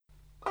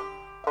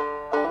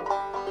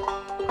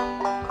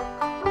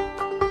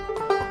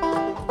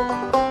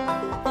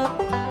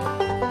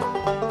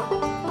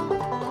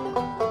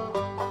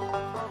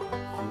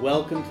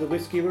the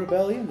Whiskey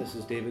Rebellion. This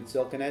is David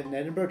Silkenat in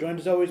Edinburgh, joined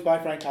as always by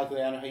Frank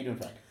Cagliano. How you doing,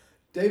 Frank?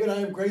 David, I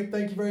am great.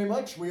 Thank you very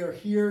much. We are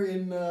here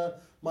in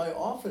my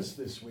office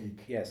this week.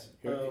 Yes,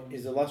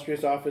 his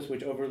illustrious office,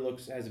 which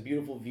has a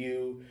beautiful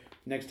view.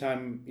 Next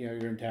time you're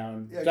in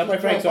town, stop by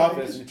Frank's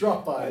office. Just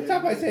drop by.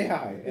 Stop by, say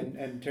hi,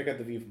 and check out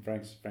the view from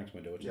Frank's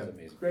window, which is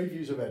amazing. Great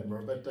views of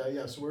Edinburgh. But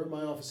so we're in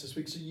my office this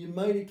week, so you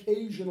might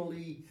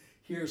occasionally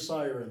hear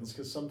sirens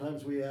because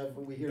sometimes we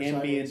hear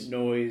ambient sirens.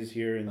 Noise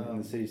here in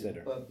the city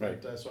center.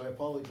 So I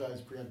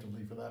apologize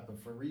preemptively for that,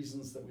 but for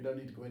reasons that we don't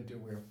need to go into,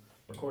 we're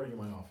recording in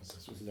my office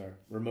this week. This is our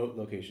remote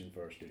location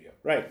for our studio.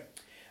 Right.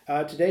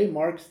 Today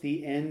marks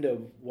the end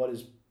of what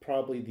is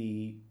probably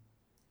the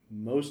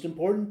most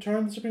important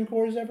term the Supreme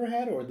Court has ever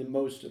had, or the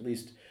most, at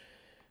least,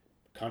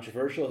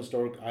 controversial,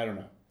 historic, I don't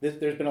know.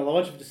 There's been a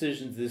bunch of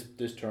decisions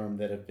this term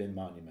that have been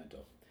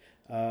monumental,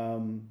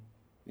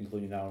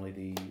 including not only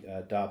the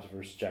Dobbs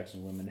versus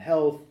Jackson Women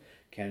Health,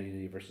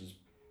 Kennedy versus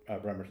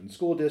Bremerton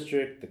School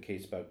District, the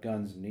case about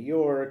guns in New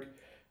York,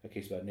 a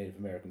case about Native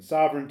American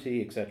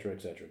sovereignty, etc.,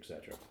 etc.,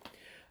 etc.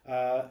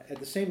 At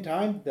the same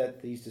time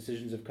that these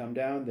decisions have come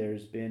down,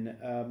 there's been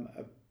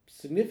a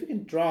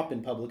significant drop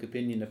in public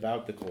opinion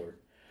about the court.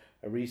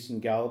 A recent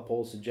Gallup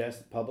poll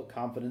suggests that public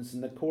confidence in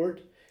the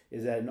court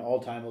is at an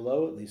all-time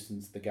low, at least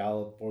since the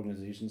Gallup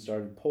organization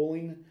started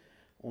polling.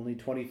 Only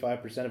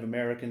 25% of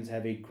Americans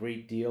have a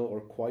great deal or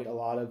quite a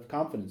lot of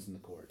confidence in the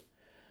court.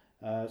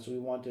 So we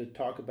want to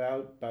talk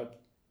about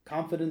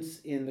confidence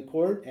in the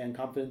court and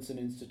confidence in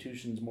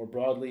institutions more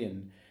broadly,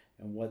 and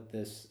what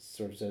this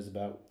sort of says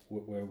about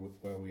where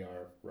we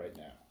are right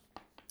now.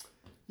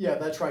 Yeah,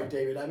 that's right,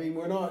 David. I mean,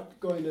 we're not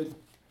going to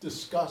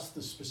discuss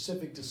the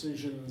specific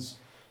decisions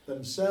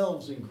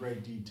themselves in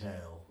great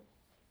detail,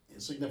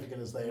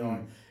 significant as they are,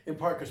 in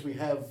part because we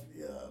have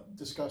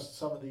discussed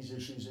some of these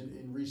issues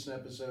in recent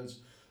episodes.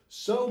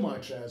 So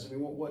much as, I mean,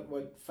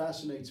 what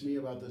fascinates me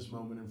about this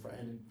moment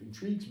and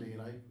intrigues me,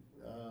 and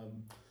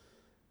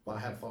I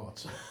have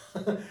thoughts,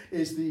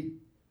 is the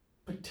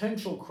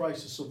potential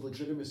crisis of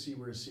legitimacy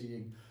we're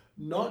seeing,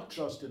 not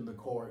just in the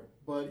court,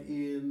 but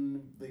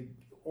in the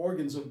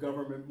organs of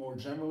government more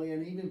generally,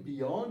 and even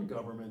beyond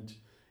government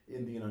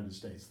in the United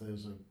States.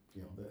 There's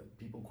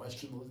people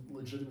question the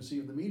legitimacy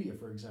of the media,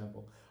 for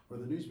example, or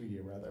the news media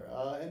rather.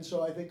 And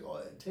so I think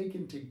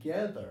taken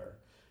together,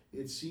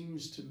 it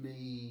seems to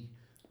me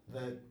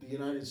that the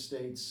United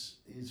States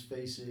is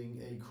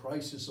facing a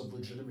crisis of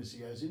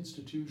legitimacy as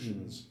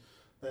institutions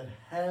that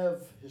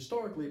have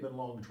historically been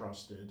long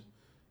trusted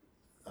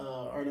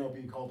are now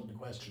being called into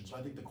question. So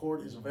I think the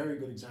court is a very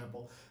good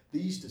example.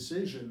 These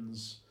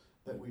decisions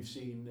that we've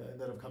seen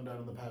that have come down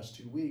in the past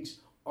 2 weeks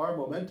are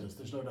momentous.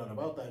 There's no doubt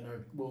about that,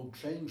 and will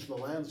change the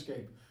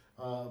landscape,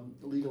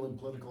 legal and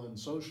political and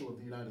social, of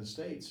the United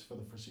States for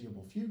the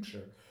foreseeable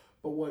future.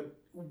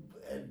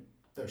 And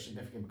they're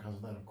significant because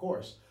of that, of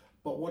course.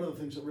 But one of the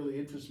things that really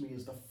interests me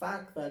is the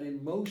fact that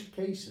in most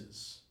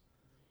cases,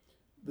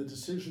 the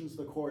decisions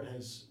the court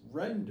has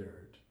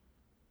rendered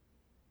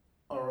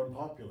are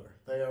unpopular.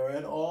 They are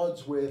at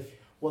odds with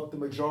what the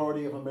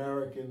majority of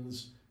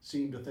Americans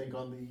seem to think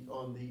on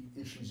the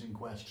issues in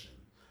question.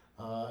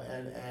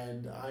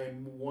 And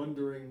I'm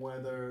wondering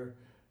whether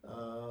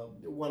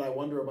what I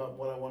wonder about,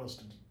 what I want us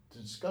to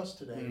discuss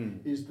today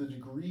is the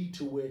degree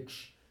to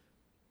which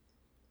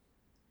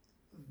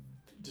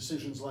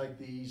decisions like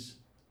these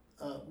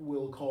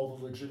will call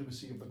the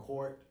legitimacy of the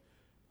court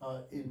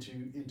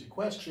into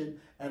question.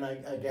 And I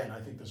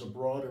think there's a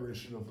broader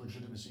issue of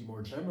legitimacy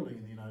more generally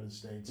in the United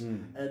States.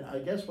 And I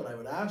guess what I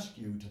would ask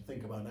you to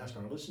think about, and ask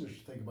our listeners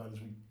to think about as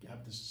we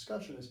have this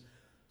discussion, is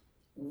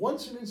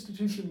once an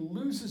institution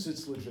loses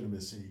its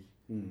legitimacy,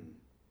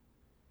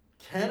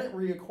 can it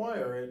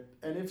reacquire it?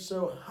 And if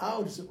so,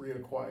 how does it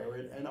reacquire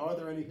it? And are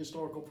there any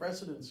historical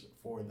precedents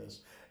for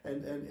this?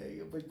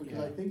 Because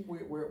I think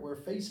we're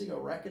facing a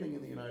reckoning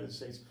in the United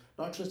States,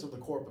 not just of the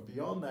court, but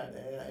beyond that.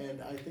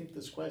 And I think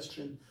this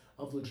question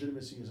of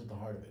legitimacy is at the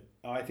heart of it.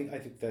 I think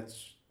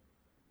that's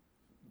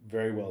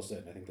very well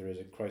said. I think there is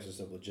a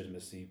crisis of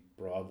legitimacy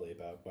broadly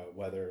about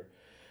whether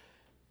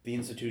the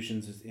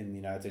institutions in the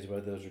United States,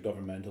 whether those are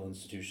governmental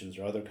institutions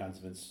or other kinds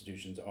of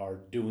institutions, are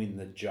doing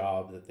the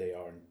job that they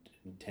are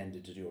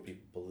intended to do, or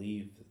people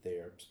believe that they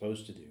are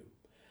supposed to do.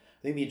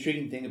 I think the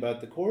intriguing thing about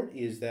the court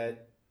is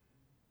that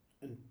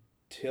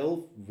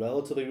until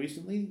relatively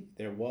recently,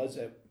 there was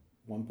at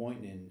one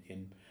point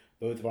in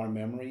both of our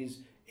memories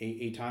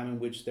a time in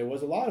which there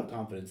was a lot of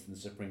confidence in the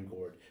Supreme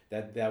Court,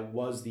 that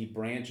was the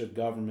branch of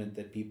government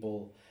that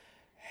people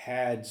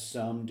had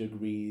some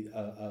degree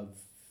of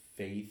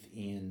faith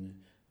in,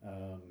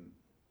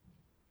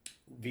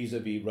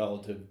 vis-a-vis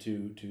relative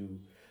to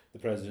the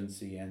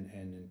presidency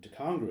and to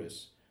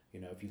Congress.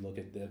 If you look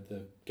at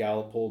the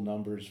Gallup poll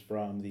numbers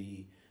from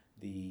the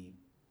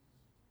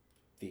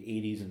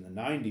 80s and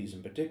the 90s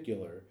in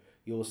particular,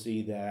 you'll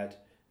see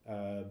that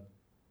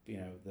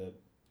the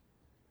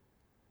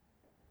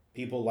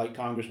people liked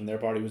Congress when their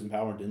party was in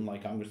power and didn't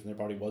like Congress when their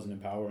party wasn't in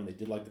power, and they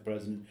did like the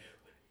president.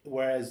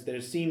 Whereas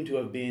there seemed to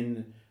have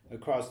been,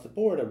 across the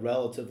board, a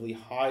relatively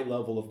high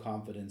level of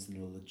confidence in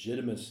the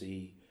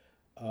legitimacy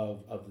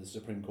of the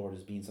Supreme Court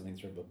as being something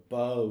sort of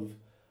above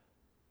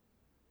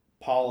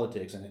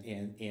politics,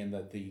 and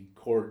that the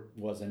court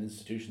was an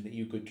institution that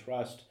you could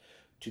trust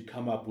to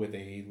come up with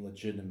a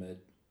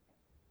legitimate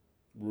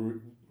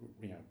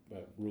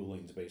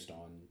rulings based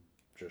on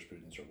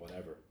jurisprudence or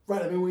whatever.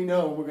 Right. I mean, we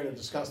know, we're going to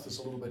discuss this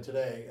a little bit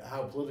today,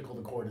 how political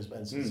the court has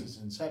been since its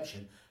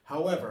inception.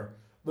 However,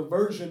 the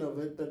version of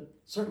it that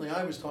certainly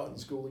I was taught in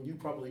school, and you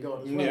probably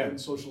got as well in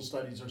social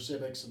studies or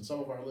civics, and some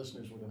of our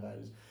listeners would have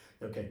had, is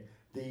okay.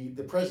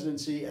 The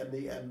presidency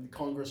and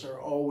Congress are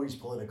always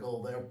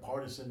political. They're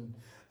partisan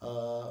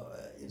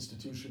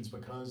institutions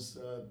because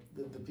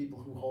the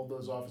people who hold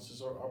those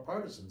offices are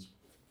partisans.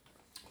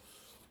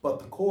 But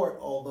the court,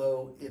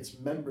 although its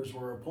members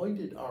are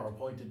appointed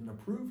and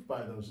approved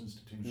by those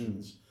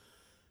institutions,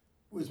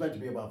 was meant to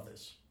be above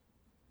this.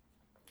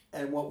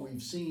 And what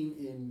we've seen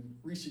in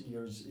recent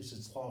years is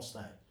it's lost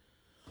that.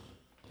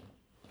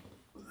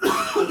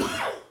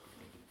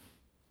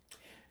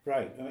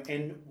 Right,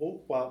 and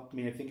well, I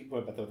mean, I think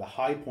about the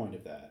high point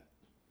of that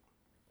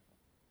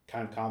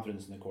kind of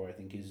confidence in the court, I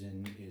think, is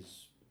in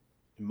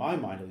my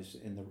mind at least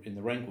in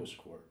the Rehnquist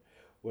court,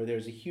 where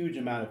there's a huge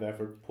amount of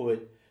effort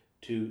put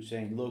to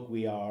saying, look,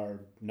 we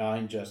are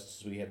 9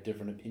 justices, we have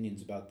different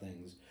opinions about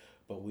things,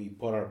 but we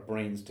put our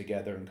brains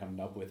together and come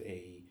up with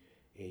a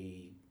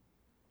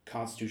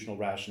constitutional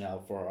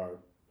rationale for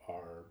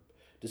our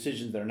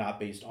decisions that are not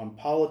based on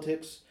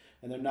politics,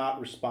 and they're not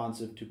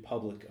responsive to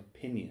public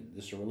opinion.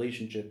 This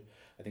relationship,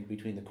 I think,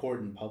 between the court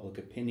and public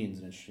opinion is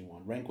an interesting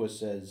one. Rehnquist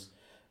says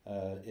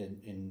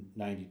in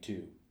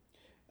 92,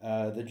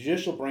 the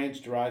judicial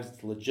branch derives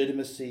its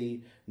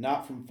legitimacy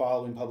not from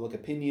following public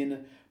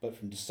opinion, but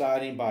from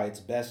deciding by its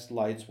best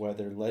lights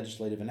whether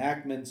legislative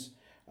enactments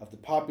of the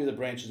popular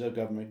branches of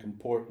government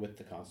comport with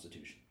the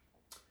Constitution.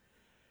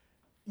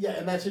 Yeah,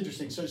 and that's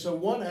interesting. So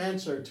one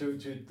answer to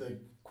the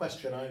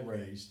question I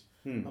raised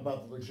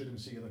about the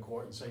legitimacy of the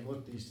court and saying,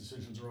 look, these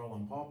decisions are all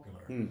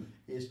unpopular,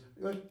 is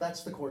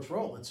that's the court's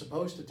role. It's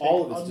supposed to take...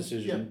 All of its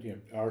decisions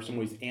are in some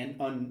ways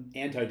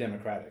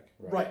anti-democratic.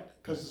 Right,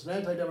 because it's an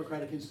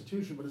anti-democratic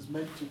institution, but it's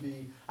meant to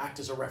act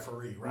as a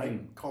referee, right?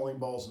 Calling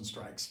balls and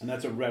strikes. And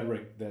that's a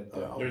rhetoric that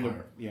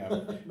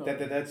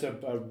that's a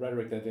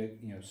rhetoric that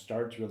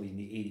starts really in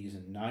the 80s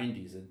and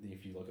 90s.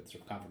 If you look at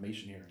sort of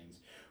confirmation hearings,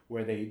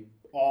 where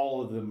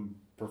all of them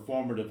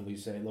performatively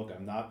say, look,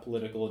 I'm not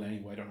political in any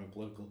way, I don't have a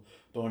political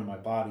bone in my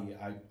body,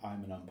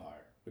 I'm an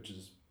umpire, which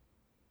is,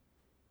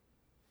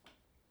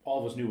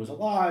 all of us knew was a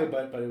lie,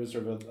 but it was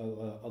sort of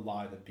a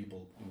lie that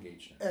people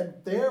engaged in. And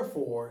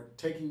therefore,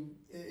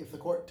 if the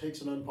court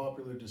takes an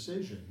unpopular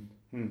decision,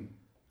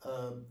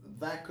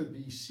 that could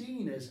be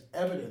seen as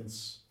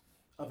evidence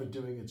of it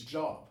doing its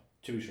job.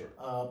 To be sure.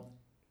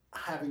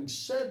 Having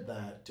said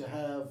that, to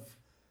have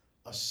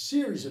a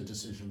series of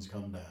decisions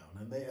come down,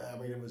 and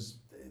it's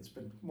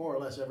been more or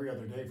less every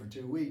other day for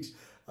 2 weeks,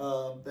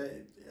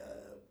 they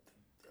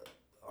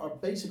are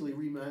basically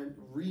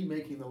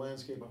remaking the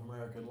landscape of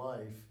American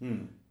life,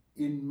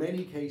 in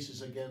many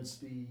cases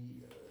against the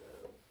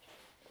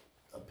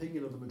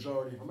opinion of the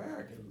majority of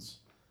Americans.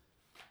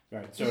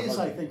 Right. So is,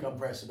 I think,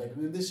 unprecedented.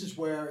 And this is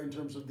where, in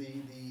terms of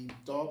the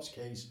Dobbs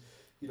case,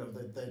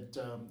 that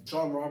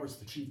John Roberts,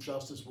 the Chief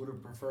Justice, would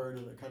have preferred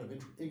a kind of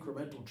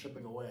incremental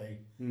chipping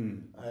away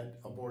at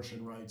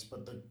abortion rights,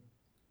 but the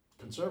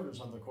conservatives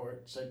on the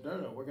court said,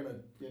 no, we're going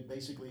to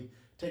basically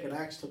take an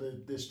axe to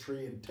this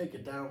tree and take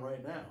it down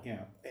right now.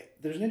 Yeah.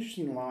 There's an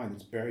interesting line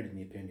that's buried in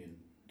the opinion,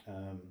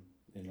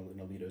 in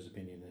Alito's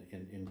opinion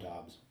in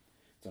Dobbs.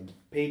 It's on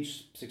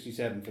page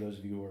 67 for those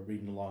of you who are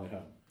reading along at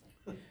home.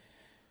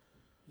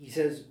 He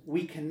says,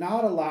 we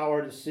cannot allow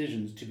our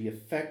decisions to be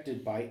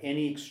affected by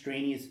any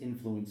extraneous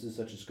influences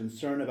such as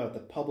concern about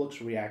the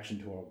public's reaction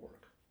to our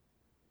work.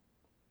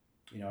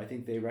 I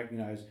think they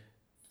recognize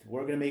if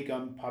we're going to make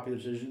unpopular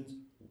decisions,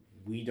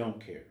 we don't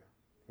care,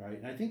 right?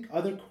 And I think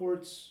other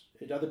courts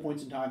at other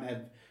points in time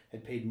had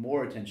paid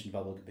more attention to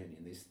public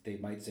opinion. They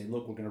might say,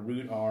 look, we're going to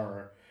root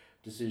our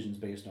decisions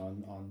based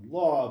on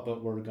law,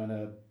 but we're going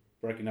to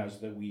recognize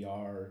that we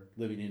are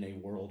living in a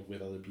world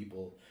with other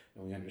people,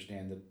 and we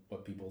understand that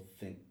what people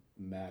think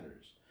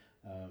matters.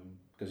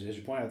 Because as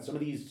you point out, some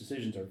of these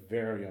decisions are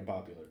very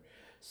unpopular.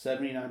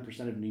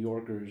 79% of New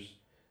Yorkers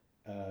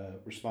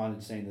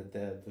responded saying that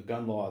the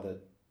gun law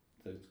that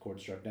the court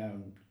struck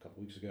down a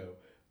couple weeks ago,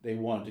 they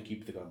wanted to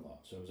keep the gun law.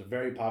 So it was a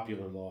very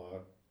popular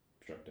law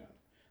struck down.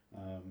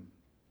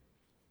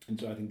 And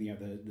so I think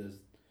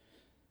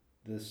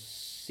the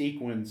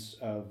sequence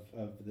of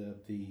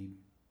these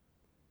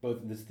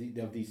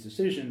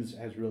decisions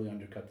has really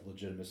undercut the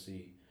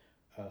legitimacy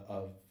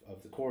of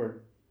the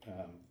court.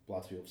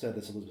 Lots of people have said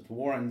this. Elizabeth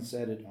Warren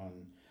said it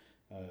on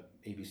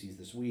ABC's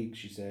This Week.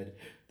 She said,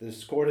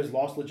 this court has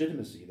lost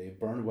legitimacy. They've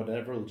burned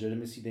whatever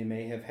legitimacy they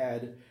may have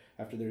had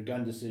after their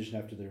gun decision,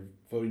 after their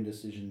voting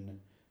decision,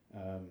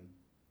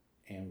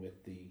 and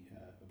with the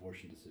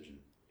abortion decision.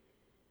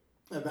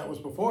 And that was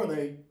before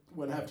they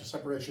went after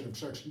separation of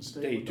church and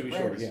state. To be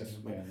sure, yes.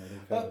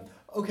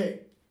 Okay.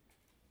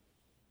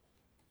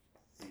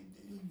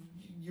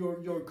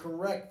 you're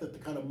correct that the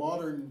kind of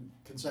modern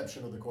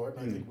conception of the court,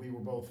 and I think we were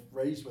both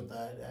raised with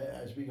that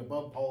as being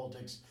above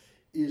politics,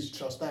 is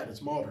just that,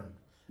 it's modern.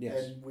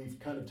 Yes. And we've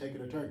kind of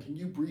taken a turn. Can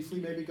you briefly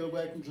maybe go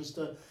back and just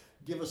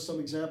give us some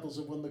examples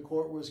of when the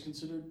court was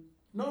considered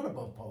not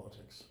above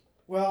politics?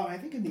 Well, I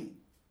think a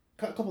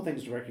couple of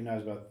things to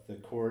recognize about the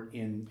court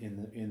in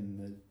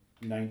the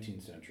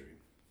 19th century,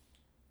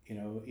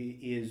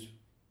 is,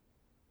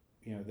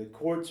 the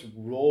court's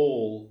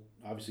role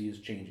obviously is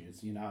changing.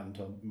 It's not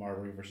until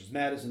Marbury versus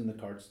Madison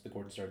the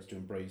court starts to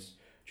embrace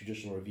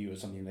judicial review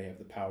as something they have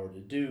the power to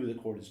do. The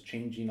court is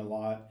changing a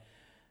lot.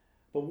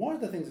 But one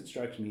of the things that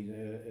strikes me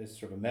as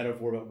sort of a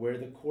metaphor about where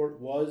the court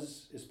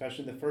was,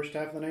 especially in the first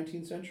half of the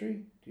 19th century,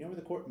 do you know where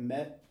the court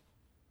met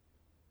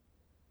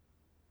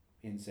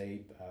in,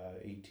 say,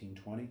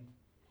 1820?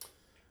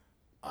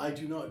 I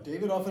do not.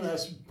 David often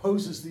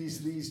poses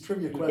these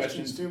trivia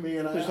questions to me,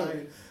 and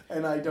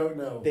I don't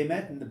know. They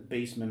met in the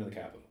basement of the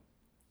Capitol.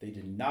 They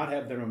did not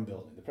have their own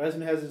building. The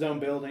president has his own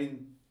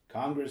building,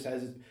 Congress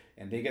has it,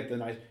 and they get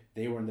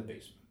they were in the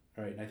basement.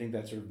 Right, and I think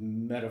that sort of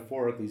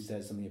metaphorically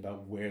says something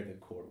about where the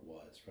court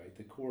was, right?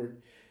 The court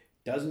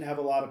doesn't have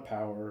a lot of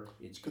power.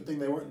 It's a good thing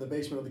they weren't in the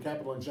basement of the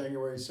Capitol on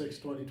January 6,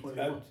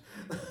 2021.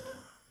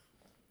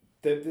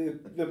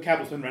 The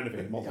Capitol's been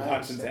renovated multiple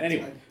times since then.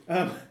 Anyway,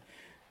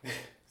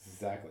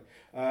 exactly.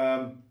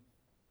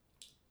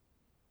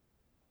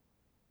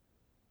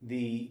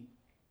 They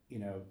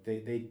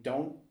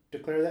don't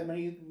declare that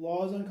many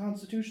laws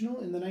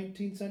unconstitutional in the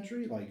 19th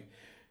century, like.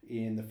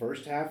 In the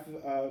first half,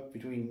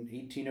 between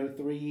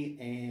 1803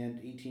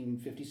 and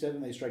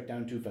 1857, they strike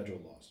down 2 federal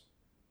laws.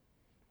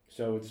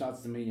 So it's not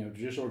something,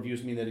 judicial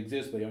reviews mean that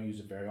exists, but they don't use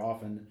it very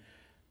often.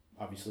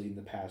 Obviously, in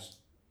the past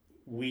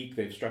week,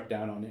 they've struck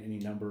down on any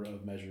number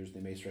of measures.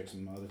 They may strike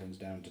some other things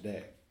down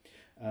today.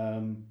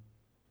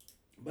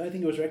 But I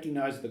think it was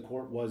recognized that the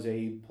court was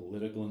a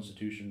political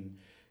institution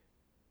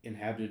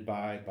inhabited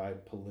by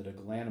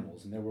political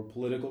animals, and there were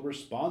political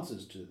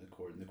responses to the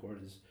court, and the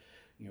court is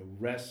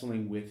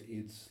wrestling with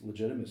its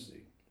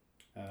legitimacy,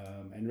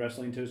 and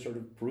wrestling to sort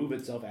of prove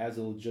itself as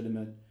a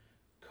legitimate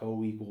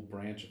co-equal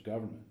branch of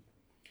government.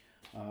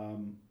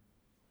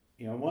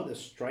 One of the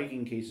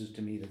striking cases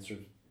to me that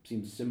sort of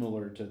seems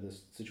similar to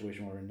this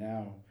situation we're in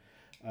now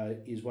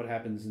is what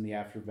happens in the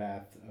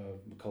aftermath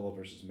of McCulloch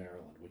versus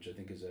Maryland, which I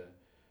think is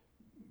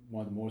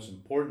one of the most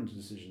important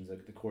decisions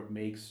that the court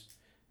makes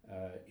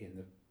in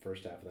the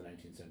first half of the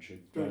 19th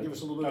century. Give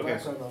us a little bit of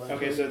background on that.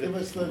 Okay, so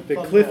the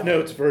Cliff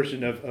Notes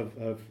version of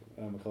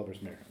McCulloch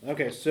versus Maryland.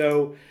 Okay,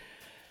 so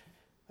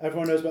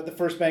everyone knows about the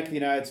first Bank of the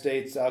United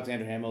States,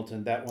 Alexander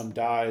Hamilton. That one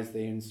dies.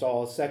 They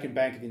install a second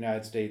Bank of the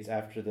United States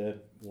after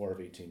the War of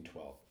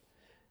 1812.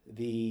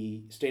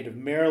 The state of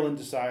Maryland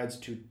decides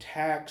to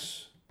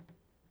tax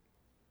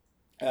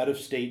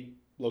out-of-state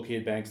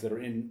located banks that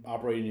are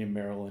operating in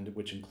Maryland,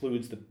 which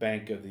includes the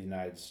Bank of the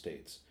United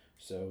States.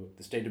 So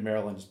the state of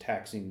Maryland is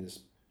taxing this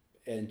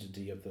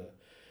entity of the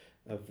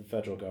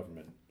federal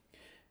government,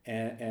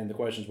 and the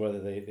question is whether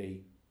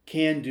they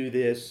can do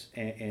this,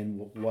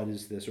 and what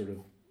is the sort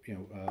of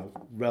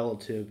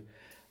relative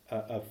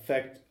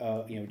effect.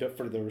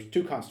 There was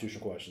 2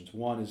 constitutional questions.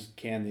 One is,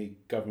 can the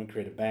government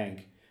create a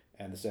bank,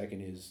 and the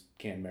second is,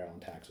 can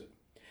Maryland tax it?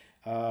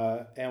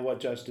 And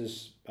what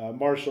Justice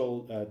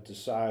Marshall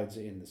decides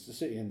in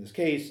this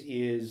case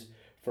is,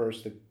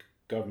 first, the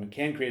government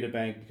can create a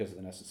bank because of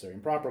the necessary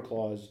and proper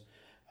clause.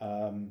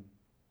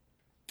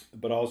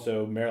 But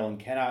also,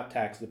 Maryland cannot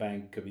tax the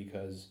bank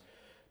because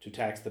to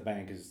tax the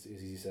bank is as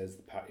he says,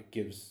 it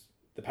gives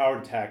the power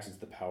to tax is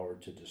the power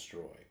to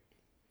destroy,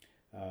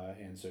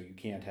 and so you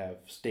can't have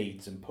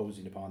states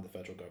imposing upon the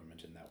federal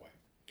government in that way.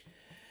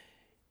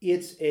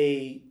 It's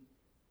a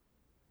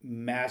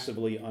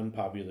massively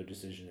unpopular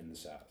decision in the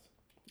South,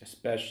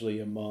 especially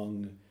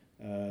among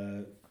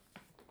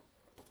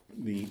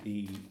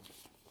the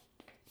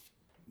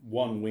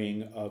one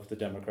wing of the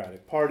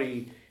Democratic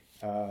Party.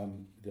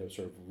 The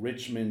sort of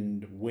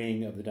Richmond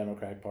wing of the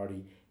Democratic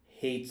Party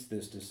hates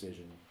this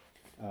decision,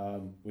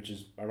 which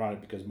is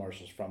ironic because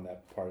Marshall's from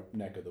that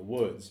neck of the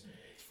woods.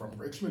 He's from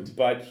Richmond.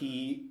 But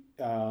there's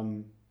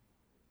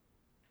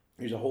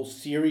a whole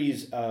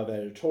series of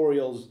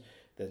editorials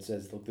that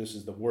says, look, this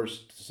is the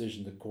worst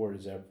decision the court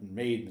has ever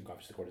made. And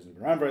obviously the court hasn't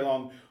been around very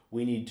long.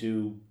 We need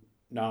to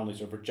not only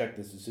sort of reject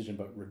this decision,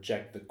 but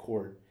reject the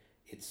court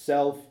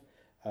itself.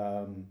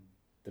 The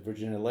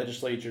Virginia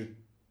legislature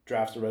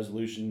drafts a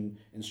resolution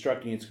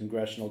instructing its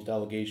congressional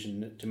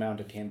delegation to mount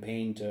a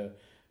campaign to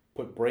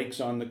put brakes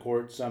on the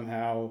court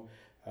somehow.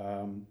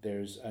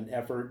 There's an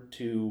effort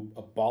to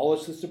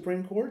abolish the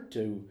Supreme Court,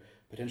 to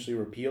potentially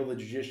repeal the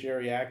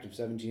Judiciary Act of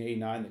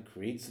 1789 that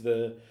creates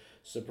the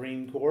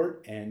Supreme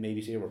Court and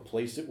maybe say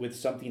replace it with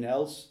something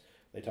else.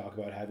 They talk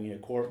about having a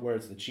court where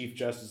it's the chief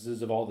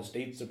justices of all the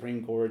state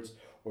Supreme Courts,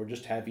 or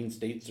just having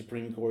state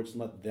Supreme Courts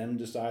and let them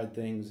decide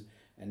things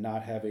and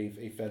not have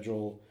a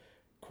federal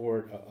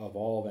court of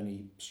all of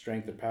any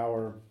strength or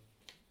power.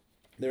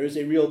 There is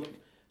a real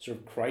sort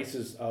of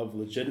crisis of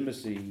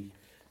legitimacy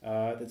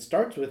that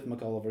starts with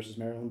McCulloch versus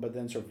Maryland, but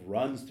then sort of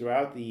runs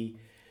throughout the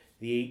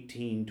the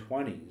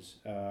 1820s.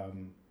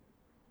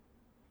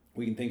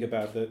 We can think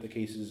about the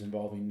cases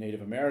involving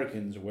Native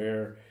Americans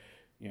where,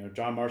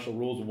 John Marshall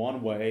rules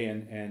one way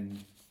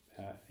and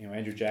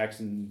Andrew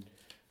Jackson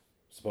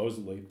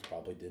supposedly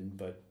probably didn't,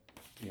 but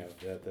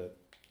the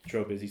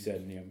trope is he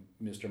said,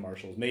 Mr.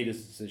 Marshall's made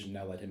his decision,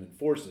 now let him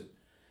enforce it,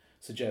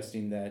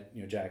 suggesting that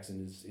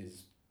Jackson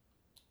is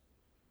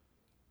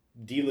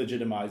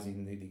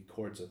delegitimizing the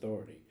court's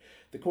authority.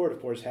 The court,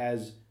 of course,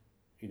 has,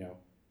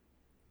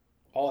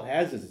 all it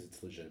has is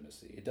its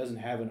legitimacy. It doesn't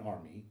have an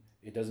army.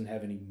 It doesn't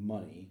have any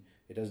money.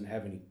 It doesn't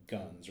have any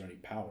guns or any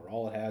power.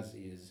 All it has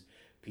is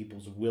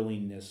people's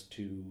willingness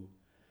to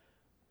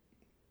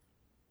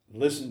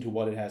listen to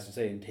what it has to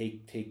say and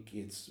take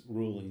its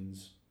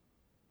rulings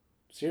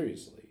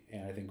seriously.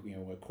 And I think,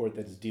 a court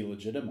that is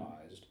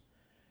delegitimized,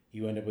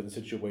 you end up with a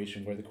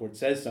situation where the court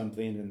says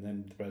something and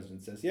then the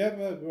president says, yeah,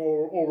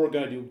 or we're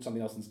going to do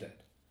something else instead.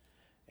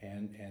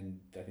 And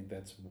I think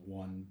that's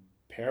one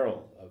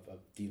peril of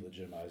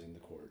delegitimizing the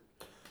court.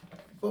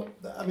 Well,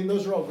 I mean,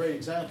 those are all great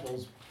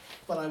examples,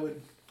 but I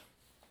would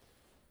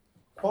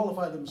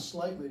qualify them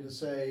slightly to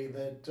say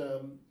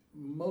that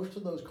most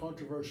of those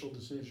controversial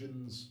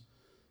decisions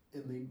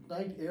in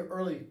the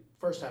early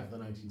first half of the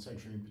 19th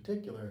century in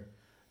particular,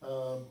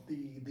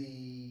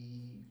 the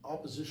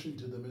opposition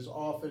to them is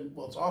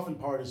it's often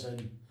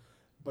partisan,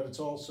 but it's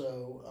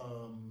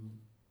also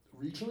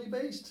regionally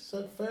based. Is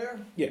that fair?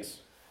 Yes.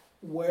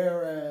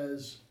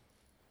 Whereas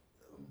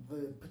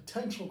the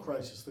potential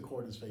crisis the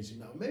court is facing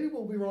now, maybe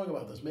we'll be wrong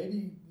about this.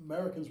 Maybe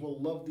Americans will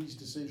love these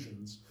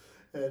decisions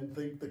and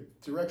think the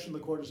direction the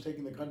court is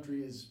taking the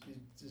country is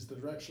the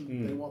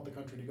direction they want the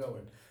country to go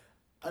in.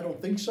 I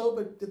don't think so,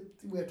 but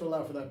we have to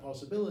allow for that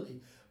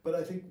possibility. But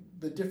I think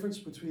the difference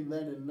between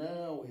then and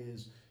now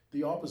is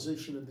the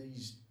opposition of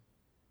these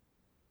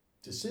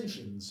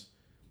decisions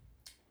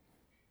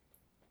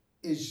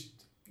is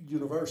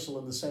universal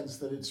in the sense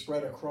that it's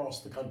spread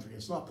across the country.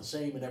 It's not the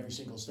same in every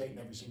single state and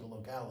every single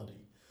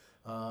locality.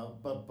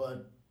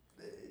 But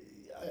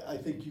I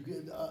think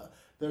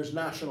there's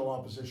national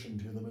opposition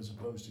to them as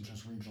opposed to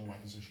just regional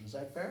opposition. Is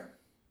that fair?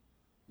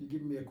 You're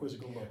giving me a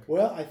quizzical look.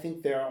 Well, I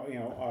think there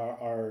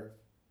are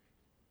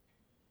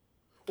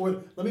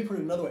Or let me put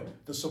it another way: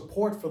 the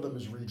support for them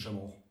is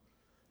regional,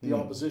 the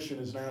opposition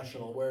is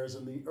national. Whereas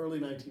in the early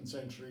 19th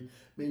century,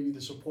 maybe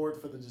the support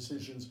for the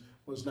decisions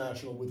was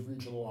national with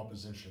regional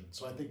opposition.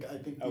 So I think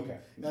okay.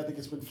 I think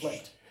it's been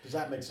flipped. Does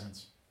that make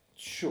sense?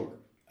 Sure.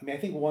 I mean, I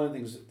think one of the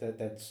things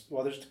that's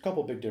there's a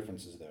couple big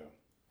differences though.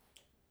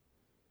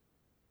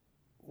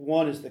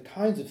 One is the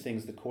kinds of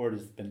things the court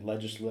has been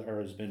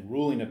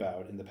ruling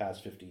about in the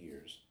past 50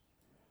 years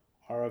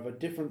are of a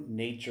different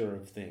nature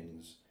of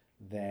things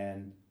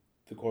than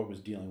the court was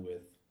dealing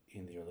with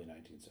in the early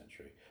 19th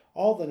century.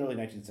 All the early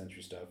 19th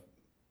century stuff,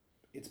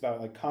 it's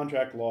about like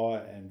contract law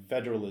and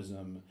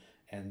federalism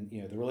and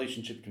the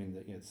relationship between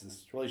it's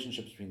this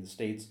relationships between the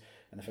states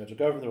and the federal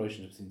government, the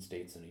relationships between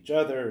states and each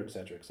other, et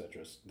cetera,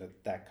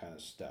 that kind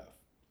of stuff.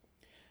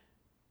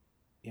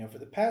 For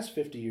the past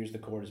 50 years, the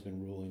court has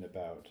been ruling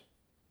about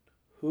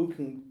who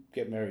can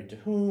get married to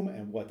whom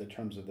and what the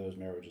terms of those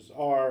marriages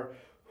are,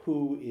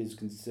 who is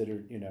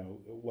considered,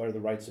 what are the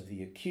rights of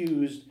the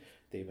accused.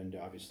 They've been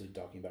obviously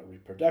talking about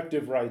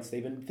reproductive rights.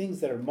 They've been things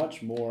that are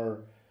much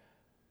more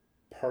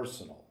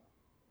personal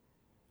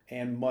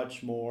and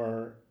much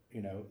more,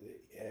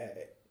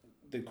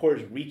 the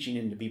court is reaching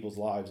into people's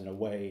lives in a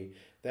way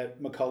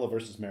that McCullough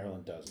versus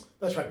Maryland doesn't.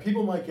 That's right.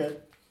 People might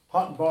get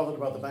hot and bothered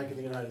about the Bank of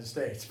the United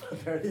States,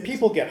 but there it is.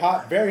 People get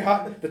hot, very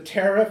hot. The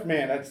tariff,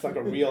 man, that's like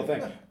a real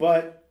thing.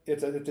 But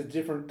it's a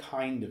different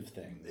kind of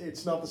thing.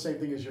 It's not the same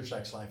thing as your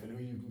sex life and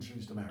who you can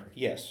choose to marry.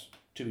 Yes,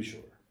 to be sure.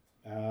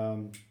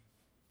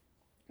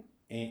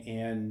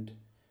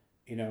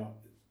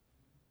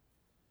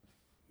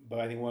 But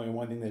I think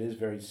one thing that is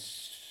very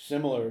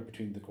similar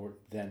between the court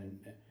then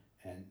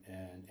and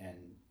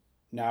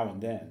now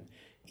and then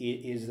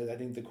is that I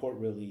think the court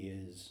really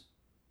is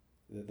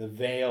the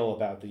veil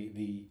about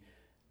the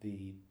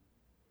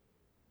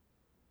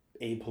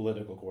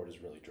apolitical court is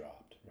really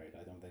dropped, right?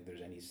 I don't think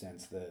there's any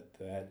sense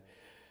that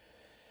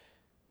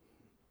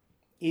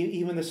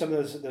even some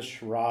of the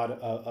charade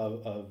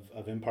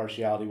of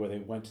impartiality where they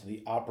went to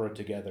the opera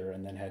together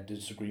and then had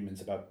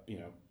disagreements about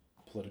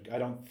political. I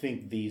don't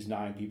think these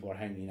 9 people are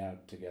hanging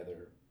out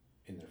together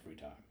in their free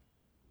time.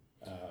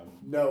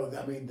 No,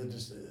 I mean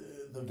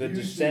the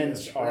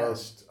dissents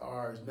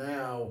are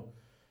now,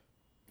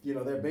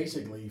 they're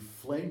basically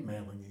flame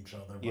mailing each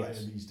other by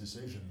these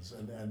decisions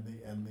and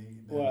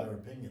their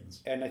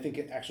opinions. And I think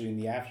actually in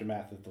the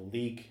aftermath of the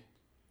leak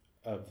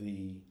of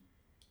the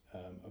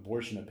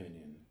abortion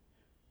opinion,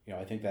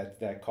 I think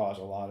that caused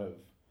a lot of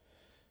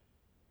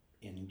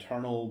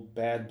internal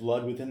bad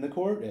blood within the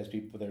court as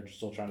people they're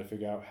still trying to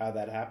figure out how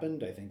that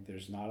happened. I think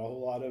there's not a whole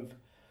lot of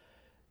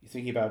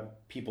thinking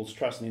about people's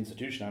trust in the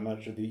institution. I'm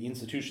not sure the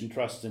institution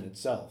trusts in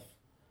itself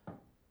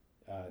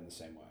in the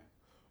same way.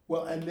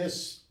 Well, and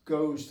this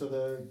goes to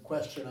the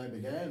question I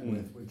began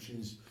with, which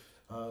is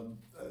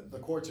the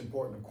court's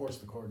important. Of course,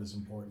 the court is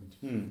important,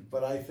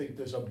 but I think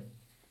there's a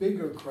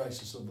bigger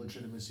crisis of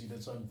legitimacy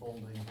that's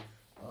unfolding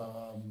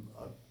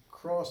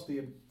across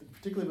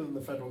particularly within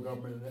the federal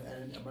government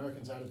and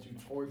Americans' attitude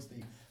towards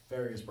the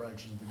various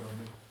branches of the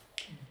government,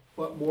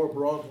 but more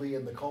broadly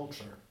in the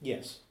culture.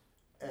 Yes.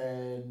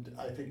 And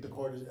I think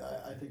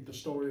I think the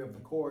story of the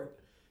court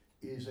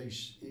is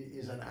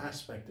an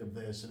aspect of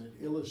this, and it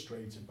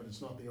illustrates it, but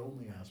it's not the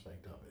only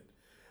aspect of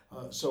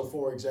it. So,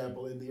 for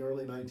example, in the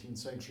early 19th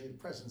century, the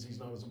presidency is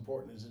not as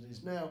important as it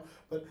is now,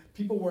 but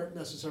people weren't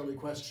necessarily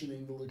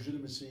questioning the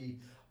legitimacy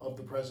of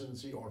the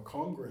presidency or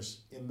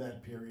Congress in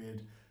that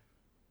period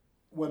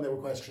when they were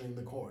questioning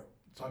the court,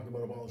 talking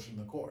about abolishing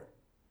the court.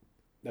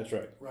 That's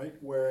right. Right?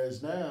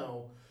 Whereas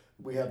now,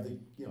 we have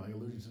I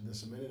alluded to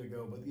this a minute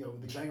ago, but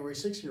the January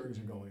 6 hearings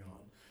are going on.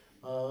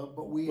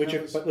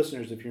 But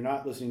listeners, if you're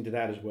not listening to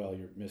that as well,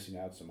 you're missing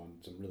out on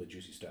some really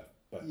juicy stuff.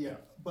 But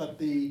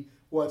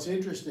what's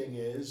interesting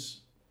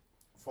is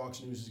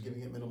Fox News is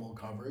giving it minimal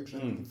coverage,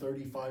 and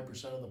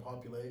 35% of the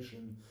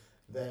population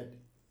that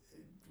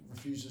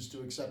refuses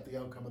to accept the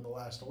outcome of the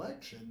last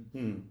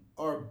election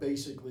are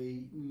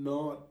basically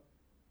not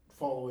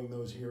following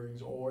those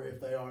hearings, or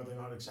if they are, they're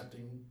not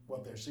accepting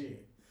what they're seeing.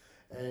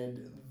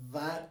 And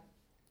that,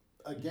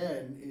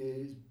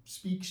 again,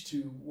 speaks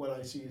to what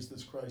I see as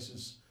this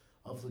crisis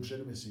of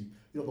legitimacy.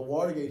 The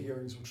Watergate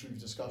hearings, which we've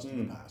discussed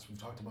in the past,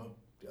 we've talked about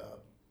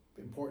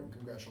important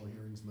congressional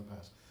hearings in the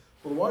past.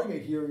 Well, the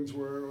Watergate hearings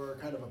were a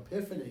kind of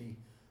epiphany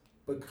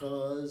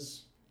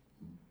because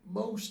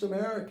most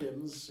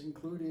Americans,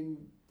 including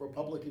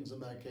Republicans in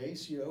that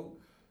case,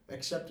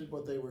 accepted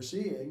what they were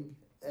seeing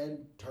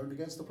and turned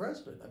against the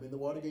president. I mean, the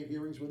Watergate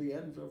hearings were the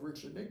end of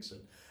Richard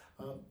Nixon.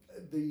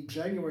 The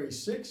January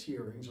 6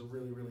 hearings are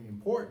really, really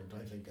important,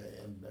 I think,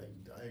 and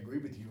I agree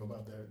with you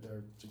about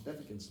their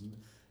significance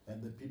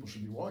and that people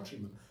should be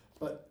watching them.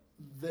 But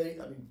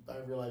I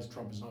realize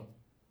Trump is not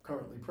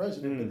currently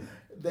president,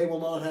 but they will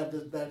not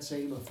have that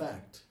same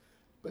effect.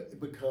 But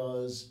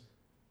because,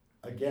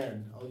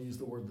 again, I'll use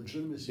the word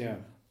legitimacy. Yeah.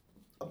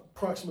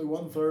 Approximately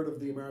 1/3 of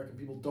the American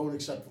people don't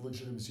accept the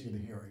legitimacy of the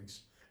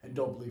hearings and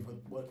don't believe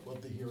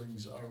what the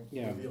hearings are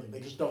revealing.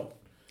 They just don't.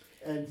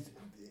 And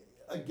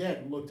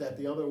again, looked at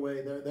the other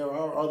way, there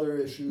are other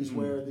issues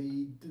where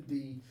the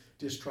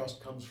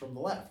distrust comes from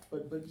the left.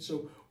 But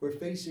so we're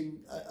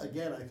facing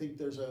again. I think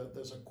there's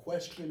a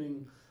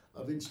questioning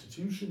of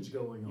institutions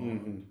going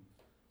on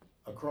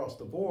across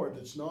the board.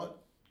 It's not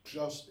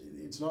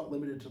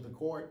limited to the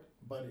court,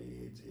 but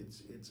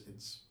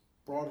it's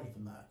broader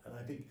than that. And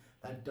I think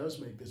that does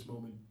make this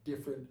moment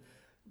different.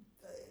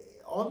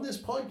 On this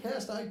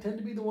podcast, I tend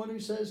to be the one who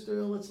says,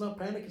 let's not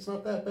panic, it's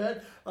not that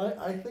bad.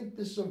 I think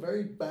this is a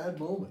very bad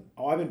moment.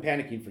 Oh, I've been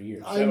panicking for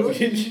years. I know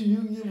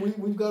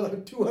we've got a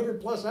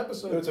 200 plus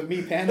episodes. It's of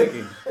me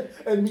panicking.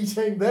 And me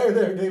saying,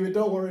 there, David,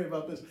 don't worry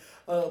about this.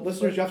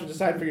 Listeners, you have to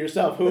decide for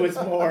yourself who is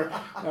more...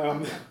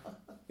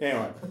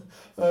 anyway.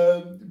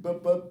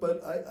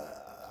 But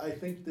I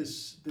think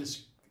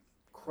this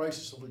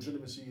crisis of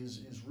legitimacy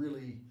is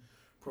really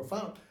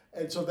profound.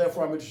 And so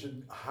therefore I'm interested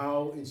in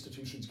how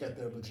institutions get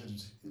their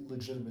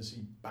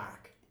legitimacy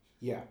back.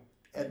 Yeah.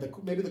 And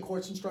maybe the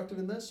court's instructed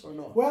in this or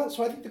not? Well,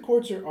 so I think the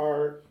courts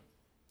are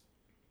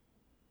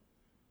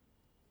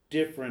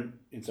different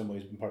in some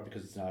ways, in part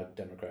because it's not a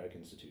democratic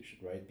institution,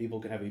 right? People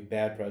can have a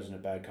bad president,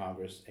 a bad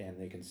Congress,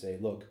 and they can say,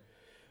 look,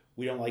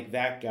 we don't like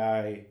that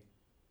guy,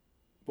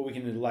 but we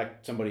can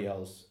elect somebody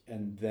else,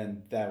 and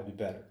then that'll be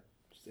better.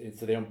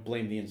 So they don't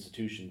blame the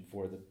institution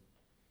for the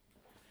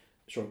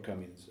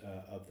shortcomings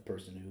of the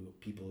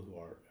people who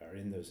are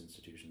in those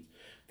institutions.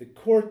 The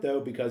court, though,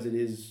 because it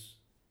is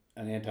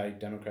an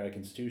anti-democratic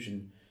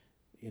institution,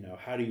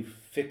 how do you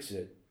fix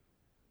it?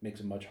 Makes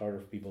it much harder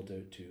for people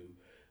to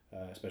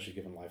especially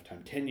given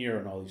lifetime tenure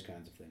and all these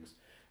kinds of things.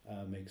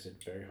 Makes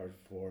it very hard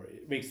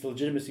it makes the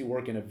legitimacy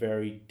work in a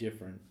very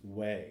different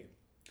way.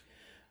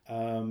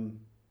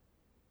 And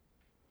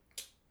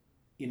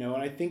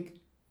I think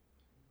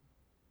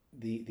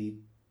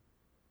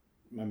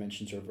I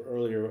mentioned sort of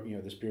earlier,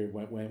 this period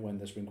when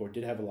the Supreme Court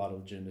did have a lot of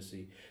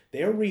legitimacy.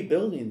 They're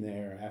rebuilding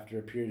there after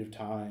a period of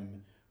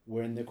time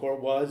when the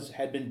court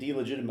had been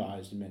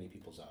delegitimized in many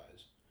people's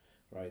eyes,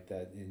 right?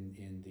 That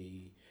in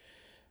the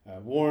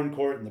Warren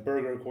Court and the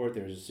Burger Court,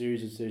 there's a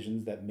series of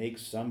decisions that make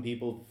some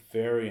people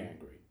very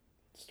angry,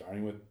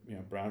 starting with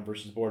Brown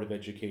versus Board of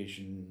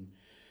Education,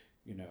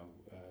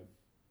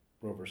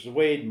 Roe versus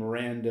Wade,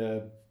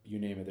 Miranda, you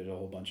name it. There's a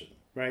whole bunch of them,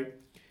 right?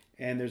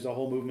 And there's a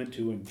whole movement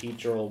to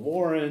impeach Earl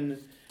Warren.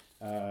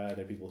 There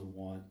are people who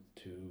want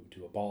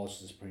to abolish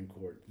the Supreme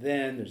Court.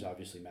 Then there's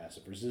obviously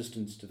massive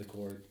resistance to the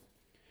court,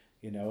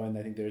 and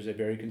I think there's a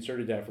very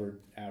concerted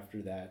effort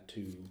after that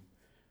to,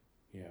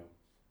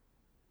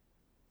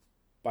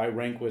 by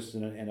Rehnquist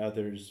and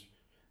others,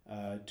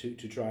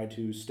 to try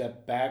to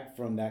step back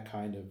from that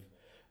kind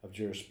of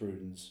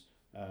jurisprudence,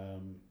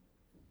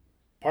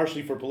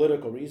 partially for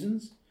political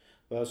reasons,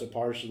 but also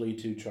partially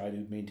to try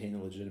to maintain the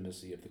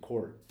legitimacy of the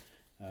court.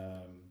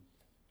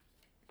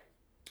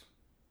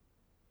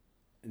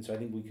 And so I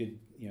think we could,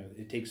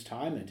 it takes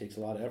time and it takes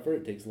a lot of effort.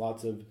 It takes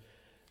lots of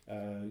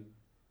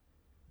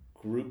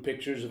group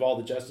pictures of all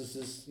the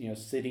justices,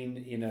 sitting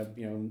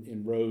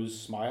in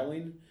rows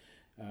smiling,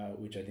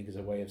 which I think is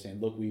a way of saying,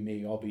 look, we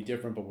may all be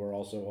different, but we're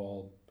also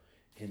all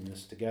in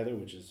this together,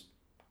 which is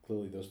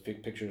clearly those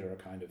pictures are a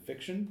kind of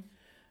fiction.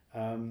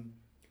 But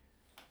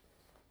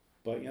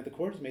the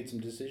court has made some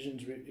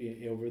decisions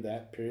over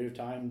that period of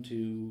time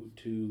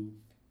to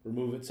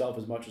remove itself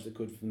as much as it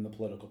could from the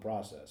political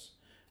process.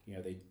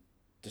 They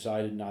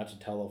decided not to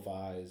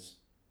televise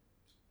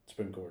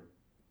Supreme Court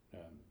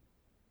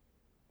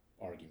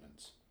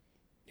arguments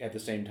at the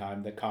same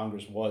time that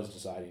Congress was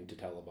deciding to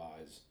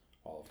televise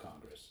all of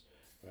Congress,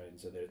 right?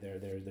 And so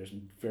there's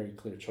very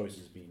clear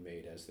choices being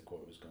made as the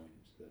court was going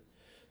into the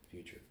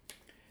future.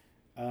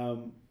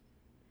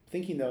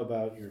 Thinking though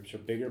about your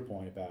sort of bigger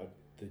point about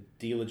the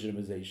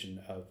delegitimization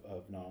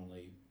of not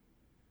only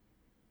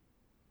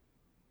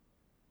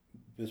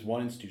this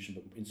one institution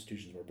but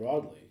institutions more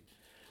broadly.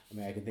 I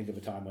mean, I can think of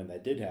a time when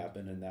that did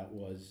happen, and that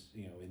was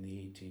in the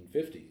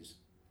 1850s,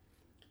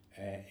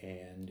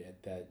 and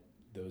that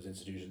those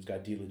institutions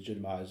got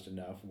delegitimized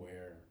enough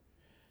where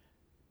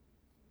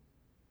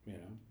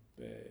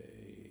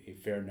a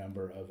fair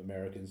number of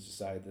Americans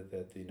decided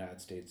that the United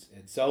States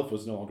itself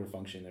was no longer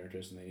functioning in their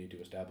interest and they needed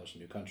to establish a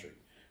new country.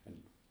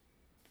 And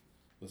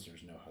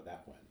listeners know how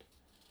that went.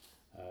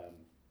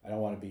 I don't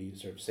want to be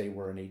sort of say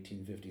we're in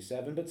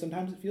 1857, but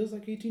sometimes it feels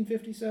like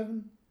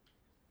 1857.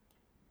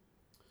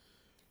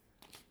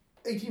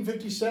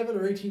 1857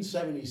 or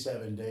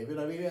 1877, David?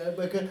 I mean,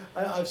 because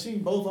I've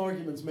seen both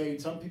arguments made.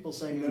 Some people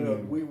saying, no,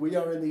 we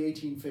are in the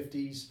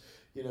 1850s.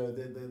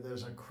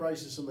 There's a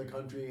crisis in the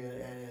country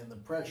and the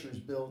pressure's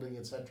building,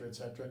 et cetera, et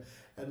cetera.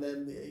 And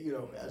then,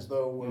 as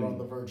though we're on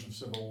the verge of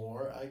civil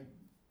war.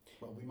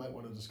 We might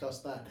want to discuss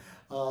that.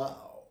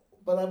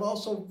 But I've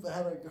also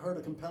heard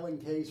a compelling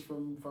case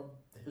from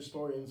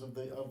historians of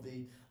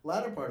the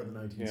latter part of the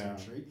 19th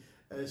century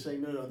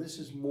saying, no, this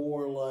is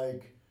more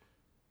like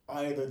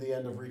either the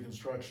end of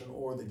Reconstruction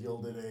or the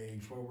Gilded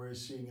Age, where we're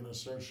seeing an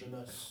assertion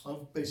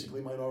of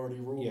basically minority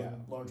rule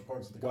in large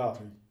parts of the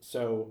country.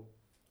 So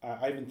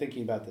I've been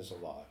thinking about this a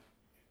lot,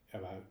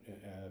 about,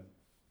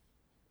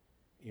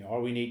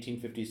 are we in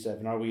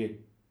 1857? Are we at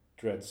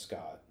Dred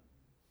Scott?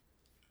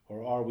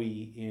 Or are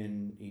we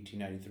in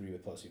 1893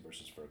 with Plessy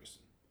versus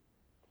Ferguson?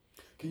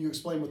 Can you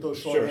explain what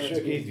those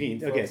shorthands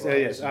mean? Okay, so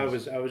yes, I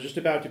was just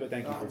about to, but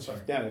thank you for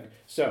that.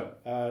 So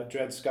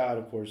Dred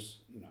Scott,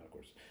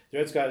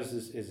 Dred Scott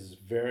is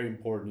very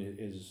important.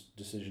 His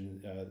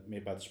decision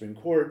made by the Supreme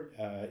Court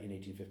in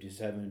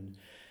 1857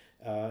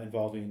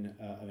 involving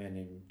a man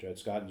named Dred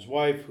Scott and his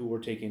wife, who were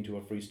taken to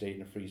a free state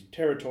and a free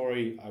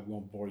territory. I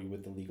won't bore you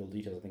with the legal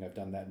details. I think I've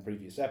done that in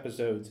previous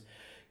episodes.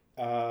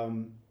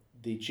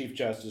 The Chief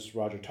Justice,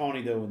 Roger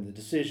Taney, though, in the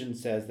decision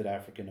says that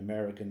African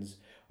Americans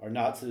are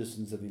not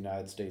citizens of the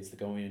United States, that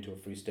going into a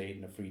free state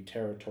and a free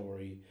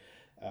territory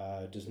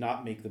does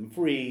not make them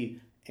free,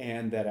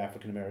 and that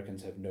African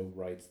Americans have no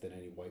rights that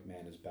any white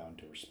man is bound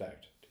to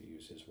respect, to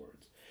use his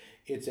words.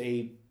 It's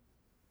a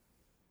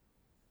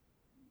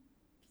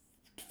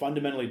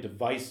fundamentally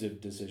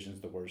divisive decision.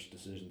 It's the worst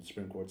decision the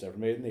Supreme Court's ever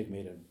made, and they've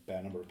made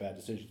a number of bad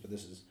decisions, but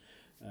this is,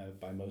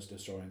 by most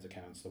historians'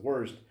 accounts, the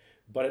worst.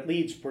 But it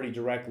leads pretty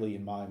directly,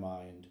 in my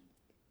mind,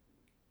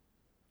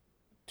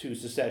 to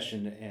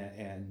secession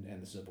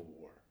and the Civil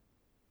War,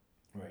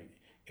 right?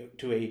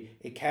 To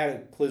a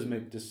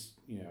cataclysmic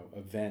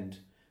event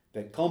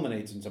that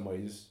culminates in some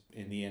ways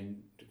in the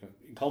end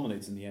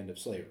of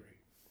slavery.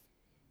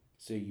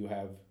 So you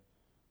have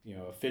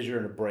a fissure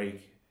and a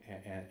break,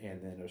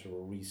 and then a sort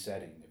of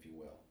resetting, if you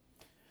will.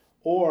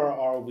 Or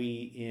are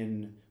we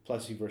in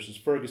Plessy versus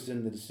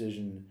Ferguson, the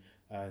decision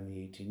in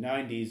the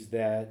 1890s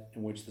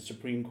in which the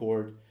Supreme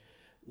Court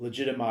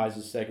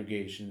legitimizes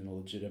segregation and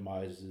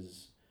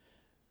legitimizes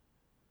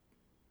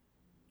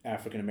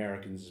African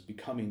Americans as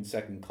becoming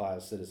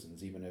second-class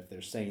citizens, even if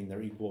they're saying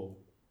they're equal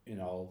in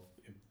all.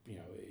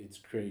 It's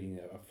creating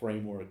a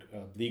framework,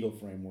 a legal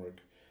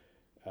framework,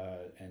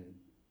 and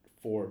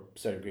for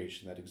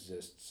segregation that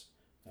exists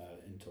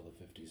until the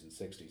 50s and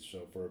 60s,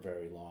 so for a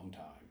very long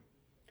time.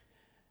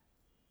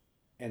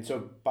 And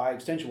so, by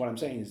extension, what I'm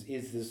saying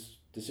is this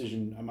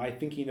decision, am I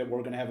thinking that we're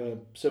going to have a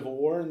civil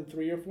war in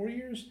 3 or 4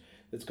 years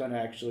that's going to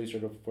actually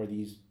sort of, for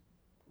these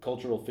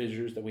cultural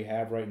fissures that we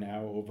have right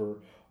now over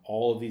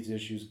all of these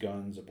issues,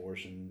 guns,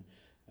 abortion,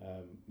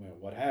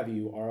 what have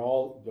you, are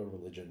all the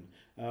religion,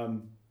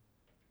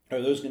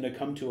 are those going to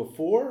come to a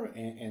fore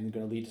and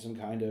going to lead to some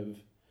kind of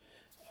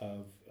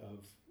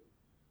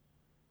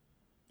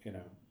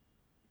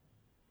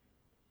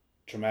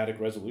traumatic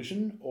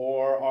resolution?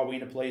 Or are we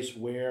in a place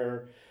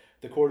where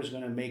the court is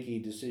going to make a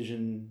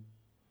decision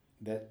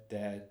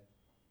that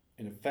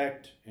in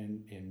effect,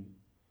 in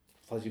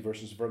Plessy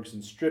versus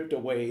Ferguson, stripped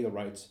away the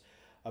rights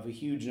of a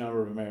huge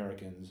number of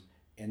Americans,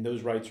 and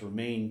those rights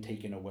remain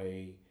taken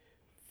away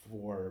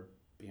for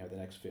the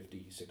next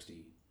 50,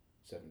 60,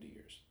 70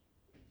 years?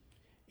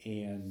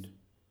 And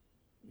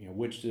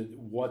what's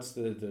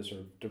the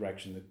sort of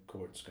direction the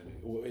court's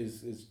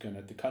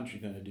the country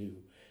going to do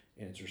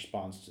in its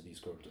response to these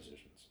court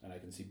decisions? And I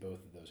can see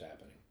both of those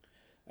happening.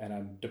 And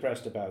I'm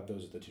depressed about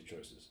those are the two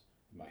choices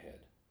in my head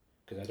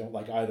because I don't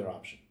like either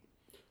option.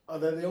 Are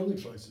they the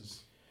only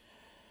choices?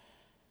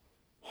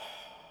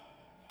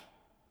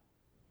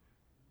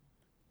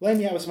 Lay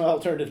me out with some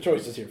alternative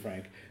choices here,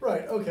 Frank.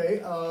 Right,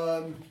 okay.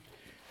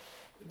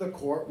 The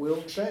court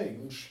will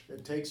change.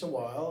 It takes a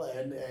while,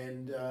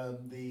 and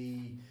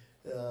the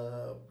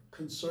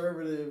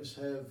conservatives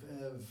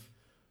have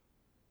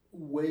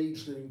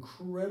waged an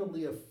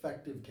incredibly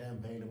effective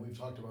campaign, and we've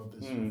talked about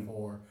this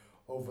before,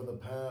 over the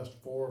past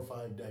 4 or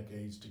 5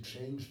 decades to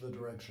change the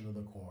direction of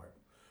the court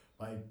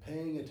by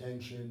paying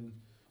attention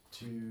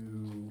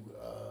to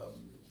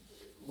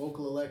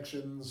local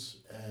elections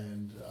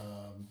and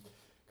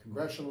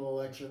congressional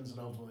elections and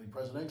ultimately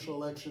presidential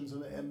elections,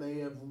 and they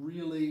have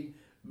really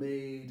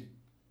made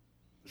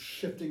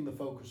shifting the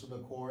focus of the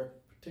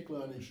court,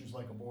 particularly on issues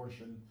like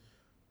abortion,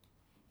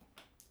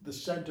 the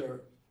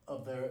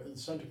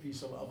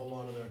centerpiece of a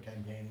lot of their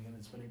campaigning, and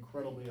it's been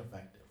incredibly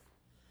effective.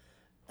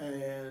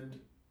 And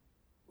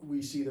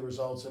we see the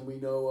results, and we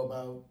know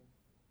about,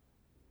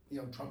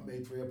 Trump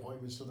made 3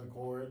 appointments to the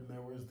court, and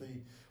there was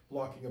the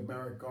blocking of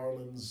Merrick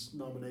Garland's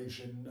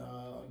nomination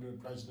under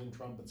President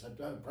Trump,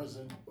 etc.,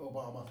 President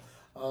Obama.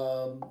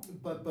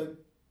 But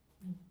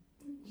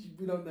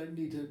we don't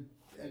need to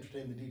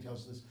entertain the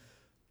details of this.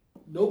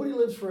 Nobody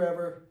lives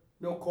forever.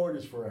 No court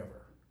is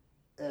forever.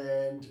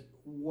 And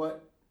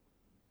what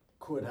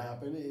could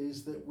happen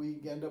is that we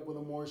end up with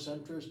a more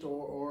centrist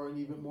or an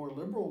even more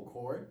liberal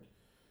court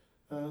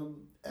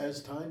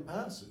as time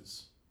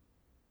passes.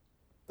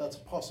 That's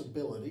a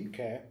possibility.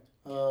 Okay.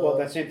 Well,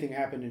 that same thing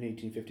happened in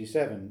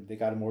 1857. They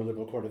got a more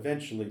liberal court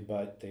eventually,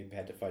 but they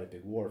had to fight a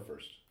big war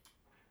first.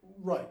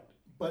 Right.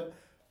 But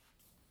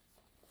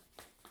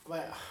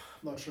I'm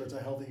not sure it's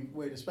a healthy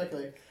way to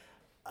speculate.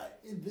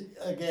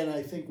 Again,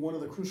 I think one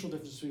of the crucial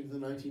differences between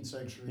the 19th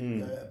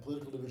century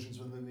political divisions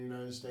within the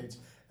United States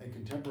and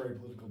contemporary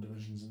political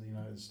divisions in the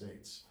United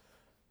States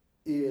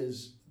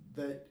is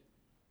that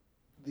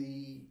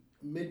the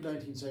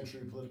mid-19th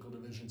century political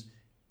divisions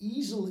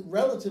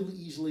relatively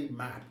easily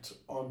mapped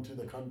onto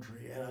the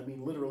country, and I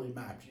mean literally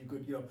mapped. You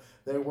could,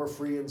 there were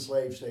free and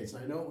slave states,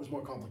 and I know it was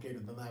more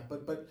complicated than that,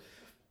 but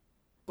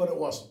it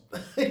wasn't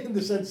in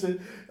the sense that,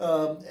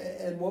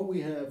 and what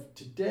we have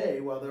today,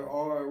 while there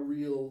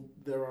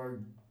are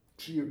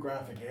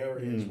geographic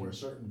areas where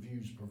certain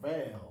views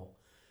prevail,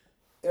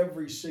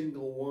 every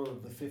single one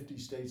of the 50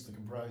 states that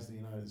comprise the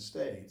United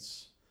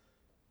States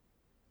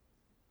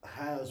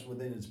has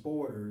within its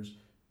borders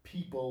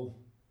people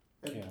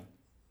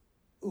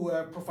who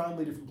have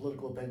profoundly different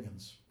political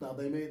opinions. Now,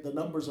 the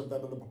numbers of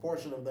them and the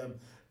proportion of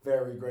them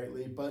vary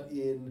greatly, but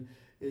in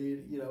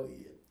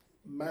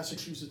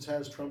Massachusetts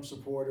has Trump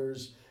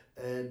supporters,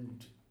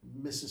 and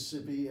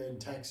Mississippi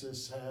and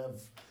Texas have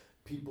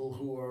people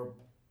who are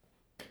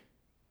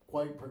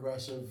quite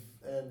progressive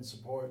and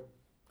support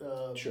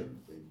abortion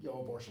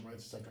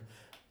rights, etc.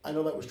 I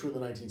know that was true in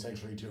the 19th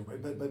century too,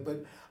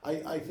 but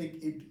I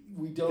think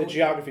we don't. The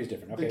geography is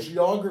different. Okay. The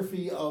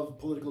geography of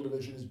political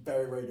division is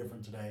very, very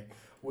different today,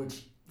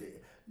 which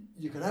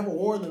you could have a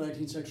war in the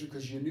 19th century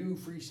because you knew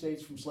free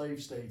states from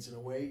slave states in a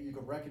way. You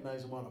could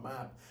recognize them on a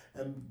map,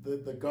 and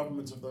the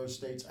governments of those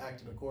states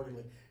acted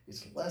accordingly.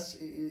 It's less.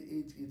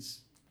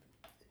 It's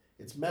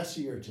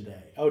messier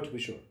today. Oh, to be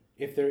sure.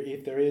 If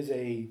there is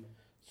a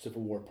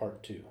Civil War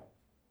Part 2,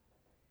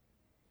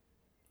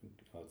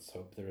 let's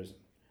hope there isn't.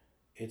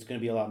 It's going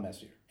to be a lot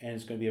messier, and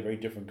it's going to be a very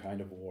different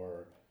kind of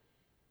war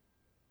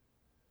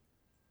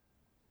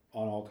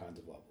on all kinds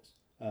of levels.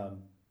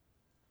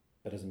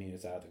 That doesn't mean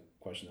it's out of the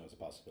question that was a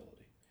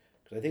possibility.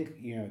 Because I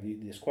think,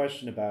 this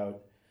question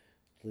about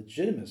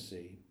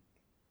legitimacy,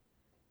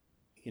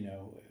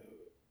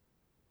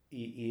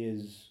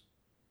 is,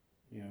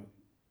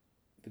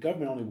 the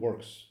government only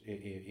works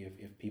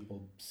if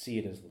people see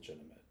it as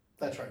legitimate.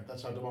 That's right.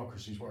 That's how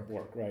democracies work.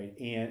 Right.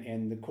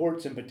 And the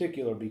courts in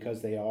particular,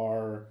 because they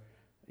are,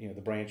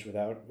 the branch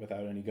without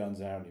any guns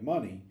and without any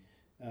money,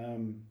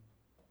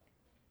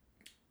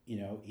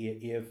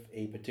 if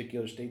a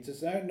particular state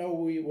says, no,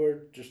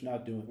 we're just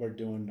not doing, we're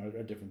doing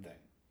a different thing,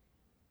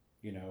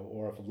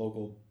 or if a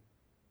local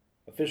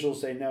officials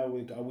say, no,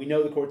 we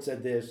know the court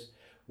said this,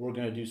 we're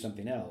going to do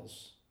something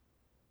else,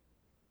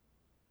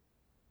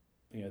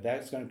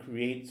 that's going to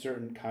create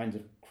certain kinds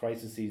of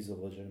crises of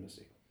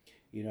legitimacy.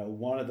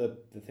 One of the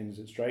things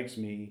that strikes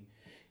me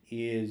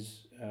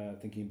is,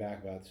 thinking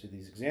back about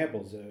these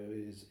examples,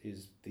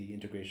 is the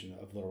integration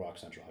of Little Rock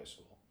Central High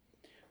School,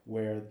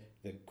 where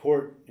the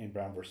court in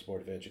Brown versus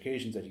Board of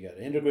Education said you got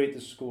to integrate the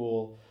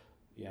school.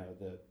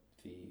 The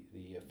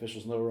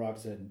officials in Little Rock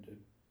said,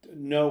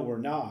 no, we're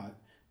not.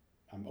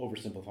 I'm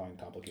oversimplifying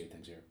complicated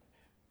things here.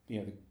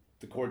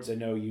 The court said,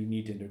 no, you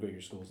need to integrate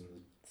your schools.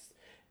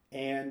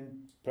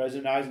 And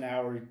President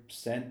Eisenhower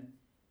sent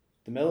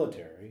the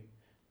military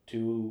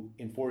to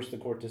enforce the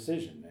court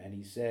decision. And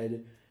he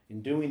said,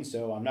 in doing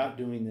so, I'm not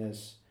doing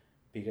this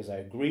because I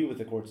agree with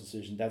the court's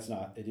decision. That's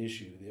not an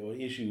issue.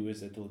 The issue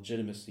is that the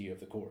legitimacy of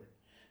the court.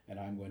 And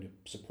I'm going to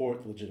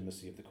support the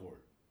legitimacy of the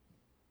court.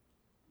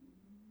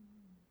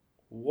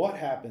 What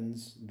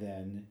happens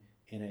then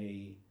in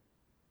a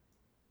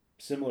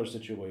similar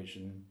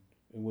situation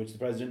in which the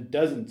president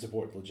doesn't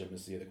support the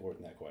legitimacy of the court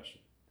in that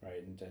question,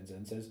 right?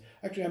 And says,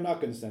 actually, I'm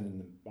not going to send in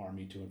the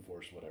army to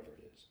enforce whatever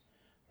it is,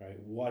 right?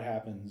 What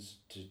happens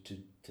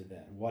to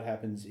then? What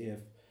happens if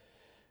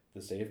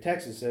the state of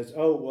Texas says,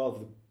 oh, well, if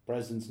the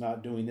president's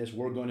not doing this,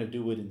 we're going to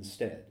do it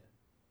instead?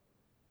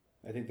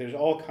 I think there's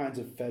all kinds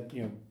of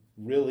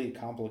really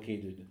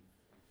complicated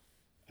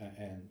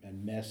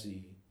and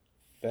messy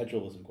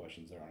federalism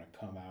questions that are going to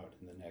come out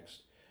in the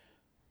next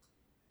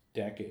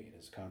decade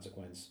as a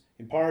consequence,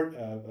 in part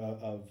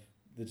of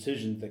the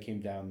decisions that came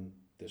down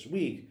this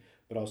week,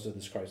 but also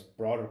this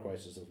broader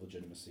crisis of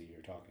legitimacy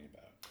you're talking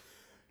about.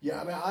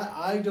 Yeah, I mean,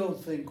 I don't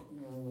think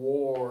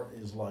war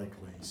is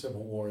likely,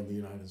 civil war in the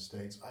United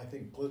States. I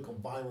think political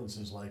violence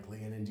is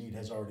likely, and indeed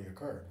has already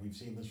occurred. We've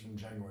seen this from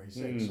January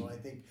 6th, so I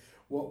think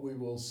what we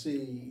will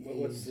see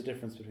What's the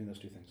difference between those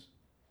two things?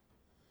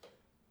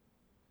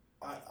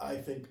 I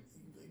think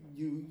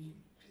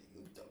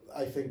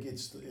I think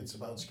it's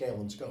about scale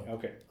and scope.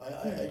 Okay.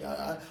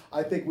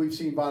 I think we've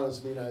seen violence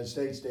in the United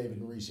States, David,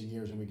 in recent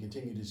years, and we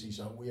continue to see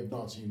some. We have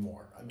not seen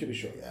more. I mean, to be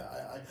sure.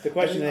 Yeah, the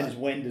question then is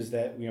when does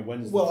that?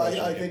 When does? Well,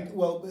 I think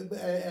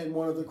and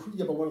one of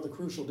the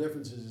crucial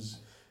differences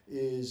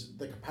is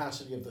the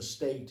capacity of the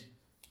state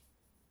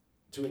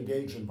to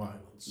engage in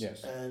violence.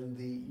 Yes. And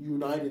the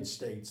United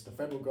States, the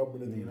federal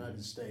government of the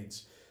United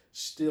States,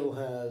 still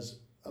has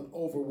an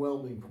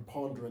overwhelming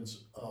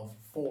preponderance of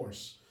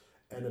force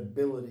and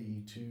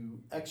ability to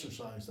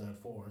exercise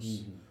that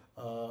force.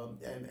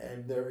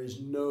 And there is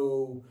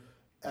no,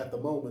 at the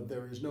moment,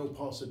 there is no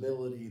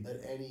possibility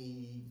that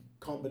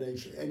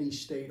any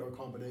state or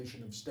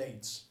combination of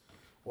states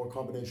or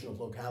combination of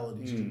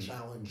localities can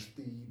challenge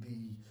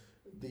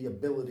the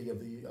ability of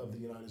the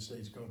United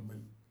States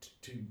government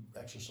to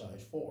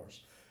exercise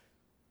force.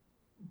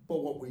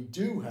 But what we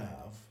do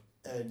have,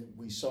 and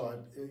we saw it,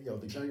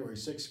 the January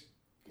 6th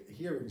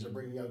hearings are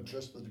bringing out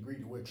just the degree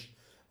to which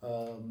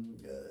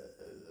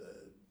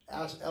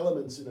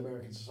elements in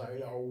American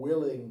society are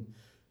willing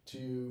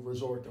to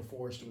resort to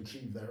force to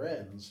achieve their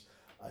ends.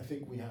 I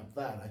think we have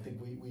that. I think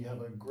we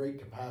have a great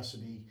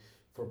capacity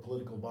for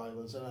political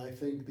violence, and I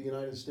think the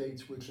United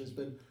States, which has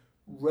been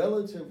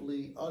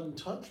relatively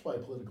untouched by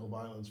political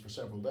violence for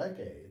several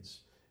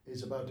decades,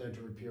 is about to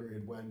enter a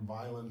period when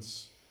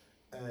violence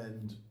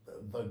and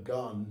the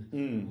gun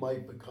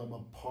might become a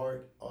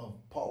part of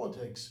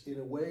politics in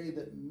a way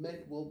that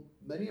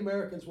many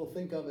Americans will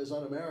think of as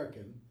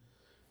un-American.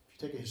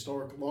 If you take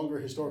a longer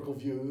historical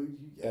view,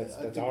 that's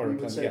I think hard. we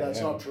would say that's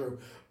not true.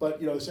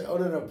 But say, oh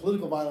no,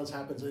 political violence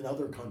happens in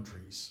other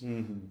countries.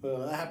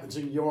 That happens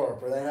in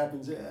Europe, or that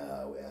happens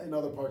in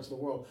other parts of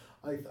the world.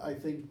 I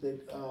think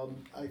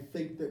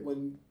that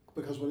when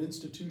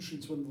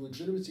the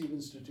legitimacy of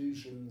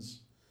institutions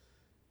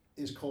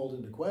is called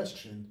into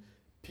question,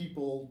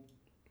 people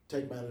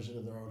take matters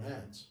into their own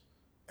hands.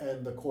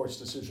 And the court's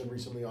decision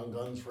recently on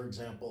guns, for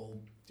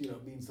example,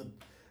 means that...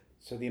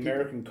 So the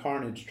American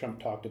carnage Trump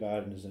talked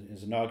about in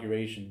his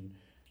inauguration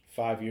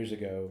 5 years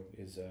ago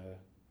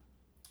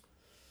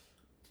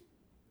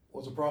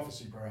was a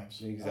prophecy,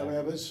 perhaps. Exactly.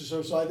 I mean,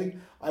 so I think...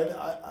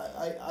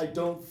 I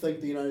don't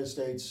think the United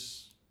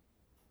States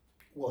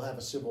will have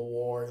a civil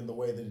war in the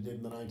way that it did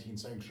in the 19th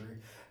century.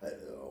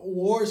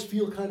 Wars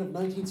feel kind of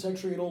 19th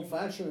century and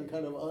old-fashioned and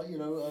kind of,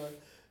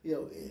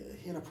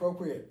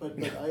 inappropriate, but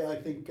I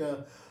think,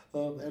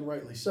 and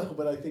rightly so.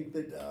 But I think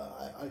that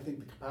I think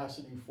the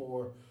capacity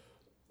for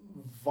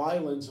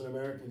violence in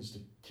Americans to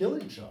kill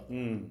each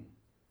other,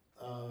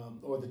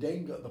 or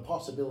the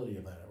possibility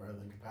of that rather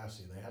than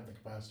capacity. They have the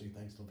capacity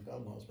thanks to the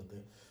gun laws, but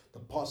the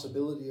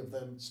possibility of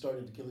them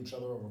starting to kill each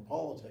other over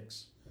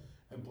politics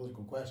and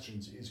political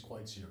questions is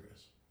quite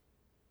serious.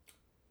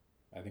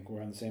 I think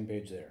we're on the same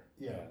page there.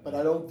 Yeah, but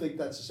I don't think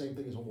that's the same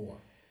thing as a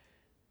war.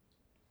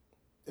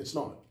 It's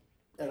not.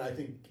 And I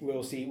think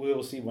we'll see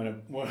when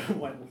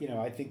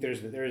I think there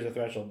is a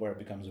threshold where it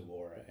becomes a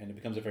war, and it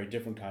becomes a very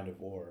different kind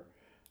of war.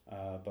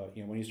 But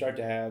when you start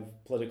to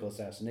have political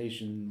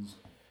assassinations,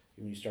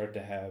 when you start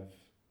to have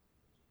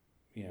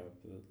the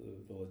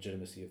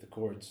legitimacy of the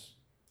courts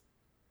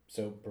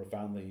so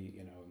profoundly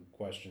in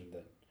question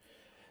that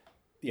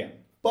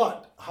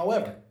But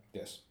however,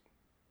 yes,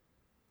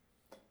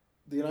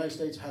 the United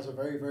States has a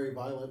very, very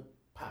violent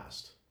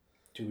past.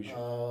 To be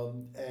sure.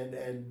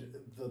 And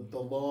the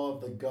law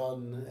of the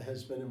gun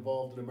has been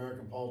involved in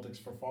American politics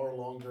for far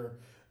longer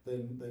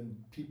than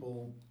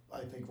people,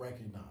 I think,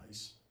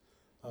 recognize.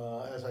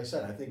 As I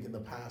said, I think in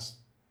the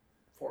past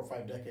 4 or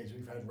 5 decades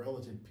we've had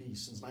relative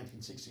peace, since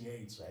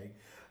 1968, say,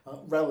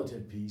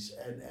 relative peace,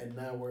 and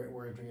now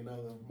we're entering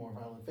another more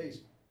violent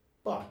phase.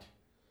 But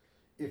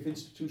if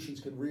institutions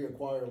can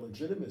reacquire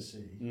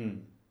legitimacy,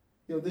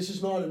 this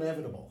is not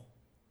inevitable.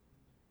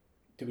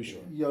 To be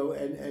sure.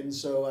 And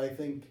so I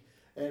think,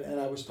 and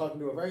I was talking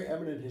to a very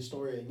eminent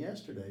historian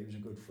yesterday, who's a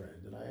good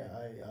friend, and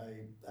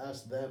I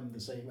asked them the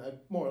same. I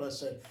more or less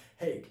said,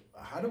 hey,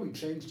 how do we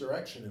change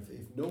direction if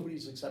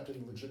nobody's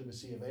accepting the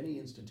legitimacy of any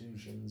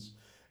institutions?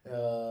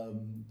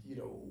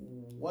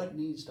 What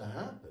needs to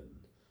happen?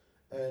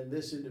 And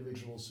this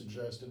individual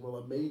suggested, well,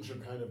 a major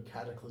kind of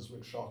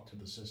cataclysmic shock to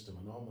the system,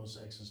 an almost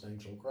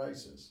existential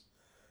crisis.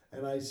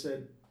 And I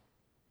said,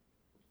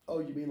 oh,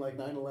 you mean like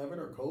 9/11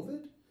 or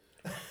COVID?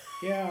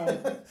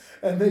 Yeah.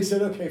 And they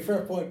said, okay,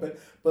 fair point, but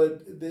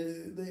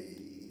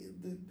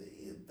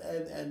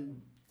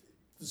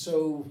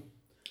so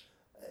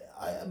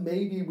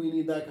maybe we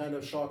need that kind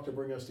of shock to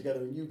bring us together.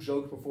 And you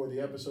joked before the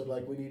episode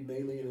like we need an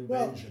alien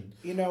invasion.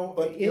 Well,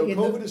 but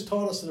COVID has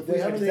taught us that if we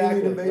have an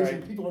alien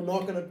invasion, people are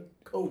not going to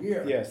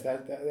cohere. Yes,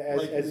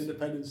 like in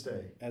Independence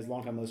Day. As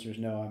longtime listeners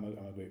know, I'm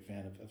a great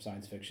fan of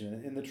science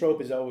fiction, and the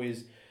trope is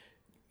always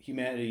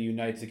humanity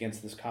unites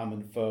against this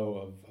common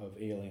foe of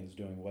aliens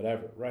doing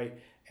whatever, right?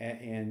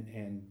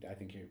 And I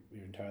think you're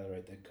entirely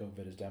right that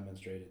COVID has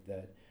demonstrated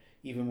that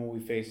even when we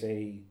face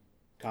a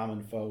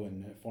common foe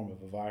in the form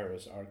of a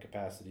virus, our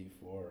capacity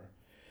for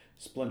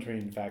splintering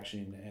and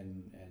faction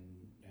and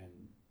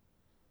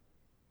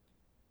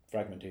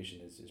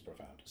fragmentation is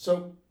profound.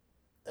 So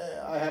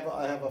I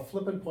have a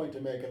flippant point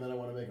to make, and then I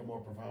want to make a more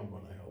profound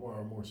one,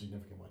 or a more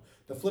significant one.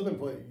 The flippant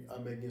point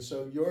I'm making is,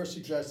 so you're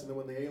suggesting that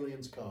when the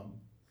aliens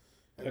come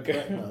and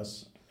threaten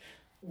us,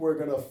 we're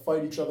going to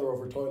fight each other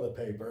over toilet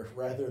paper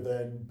rather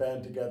than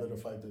band together to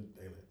fight the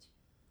aliens.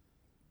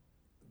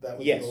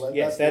 That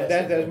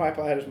is my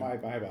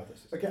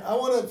hypothesis. Okay, I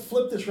want to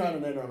flip this round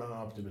and end on an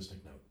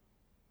optimistic note,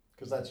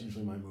 because that's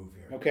usually my move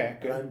here. Okay,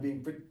 good. And I'm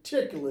being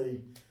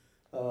particularly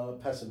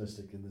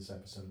pessimistic in this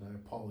episode, and I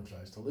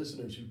apologize to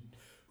listeners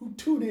who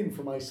tune in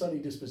for my sunny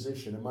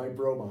disposition and my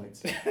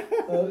bromides.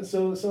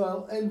 So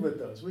I'll end with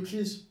those, which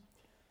is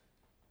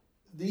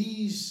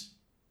these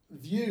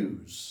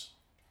views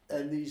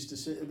and these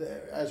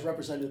as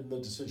represented in the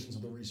decisions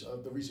of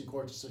the recent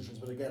court decisions.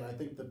 But again, I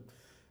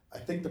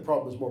think the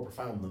problem is more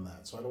profound than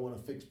that. So I don't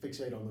want to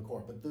fixate on the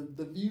court. But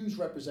the views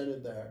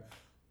represented there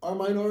are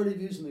minority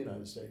views in the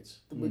United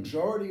States. The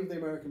majority of the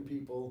American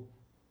people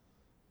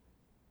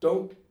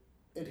don't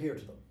adhere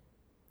to them.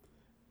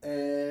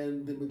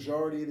 And the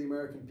majority of the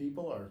American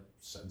people are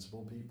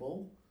sensible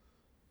people,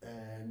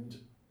 and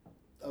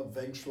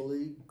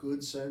eventually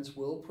good sense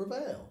will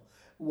prevail.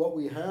 What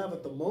we have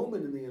at the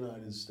moment in the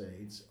United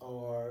States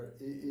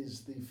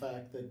is the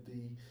fact that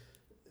the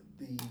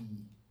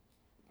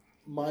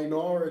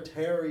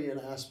minoritarian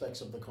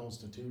aspects of the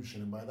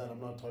Constitution, and by that I'm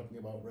not talking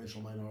about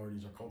racial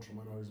minorities or cultural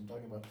minorities, I'm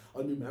talking about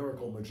a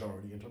numerical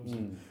majority in terms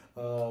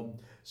of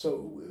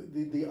so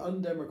the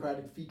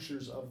undemocratic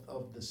features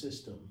of the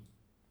system,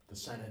 the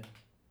Senate,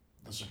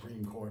 the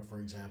Supreme Court, for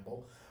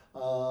example,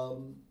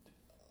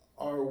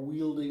 are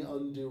wielding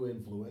undue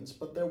influence,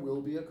 but there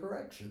will be a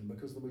correction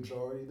because the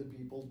majority of the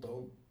people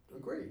don't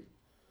agree.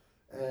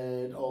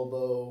 And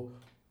although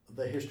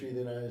the history of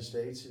the United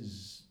States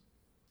has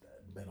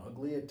been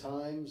ugly at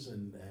times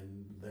and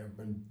there have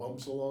been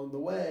bumps along the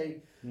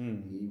way,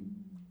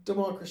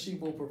 democracy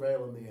will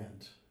prevail in the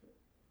end.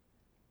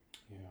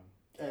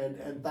 Yeah.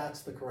 And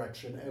that's the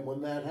correction. And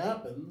when that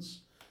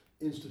happens,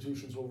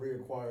 institutions will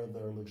reacquire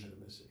their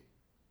legitimacy.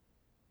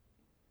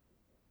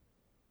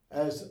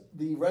 As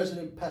the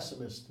resident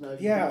pessimist, now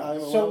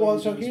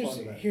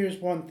here's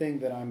one thing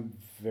that I'm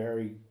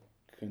very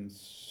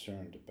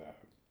concerned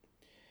about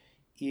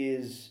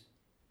is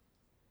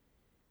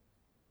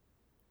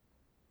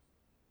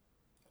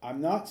I'm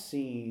not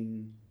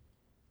seeing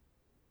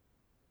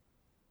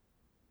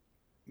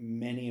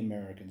many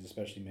Americans,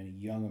 especially many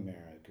young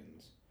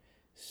Americans,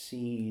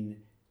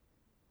 seeing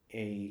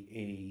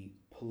a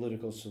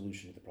political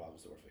solution to the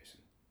problems that we're facing.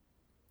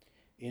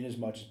 In as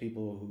much as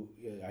people who,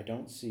 I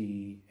don't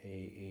see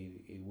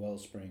a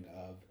wellspring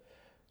of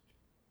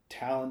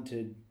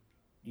talented,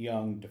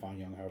 young, define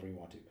young however you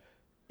want to,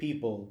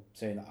 people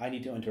saying, I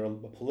need to enter a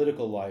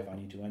political life, I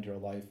need to enter a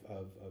life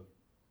of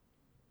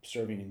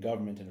serving in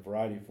government in a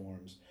variety of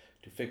forms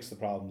to fix the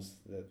problems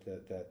that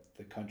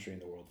the country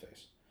and the world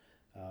face.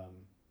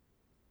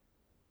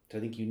 So I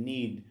think you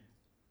need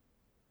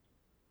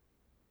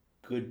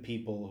good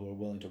people who are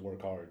willing to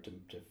work hard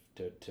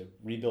to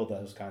rebuild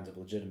those kinds of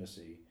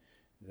legitimacy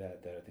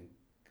that I think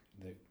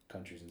the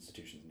country's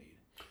institutions need.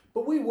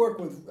 But we work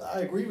with,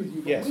 I agree with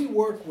you, but we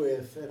work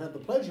with and have the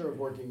pleasure of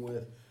working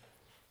with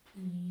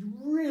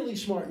really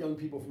smart young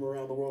people from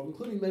around the world,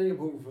 including many of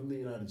whom are from the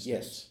United States.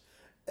 Yes.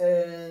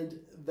 And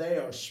they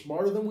are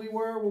smarter than we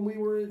were when we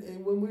were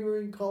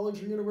in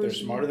college or university.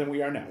 They're smarter than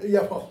we are now.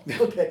 Yeah, well,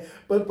 okay,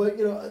 but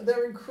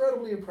they're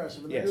incredibly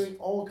impressive, and they're doing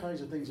all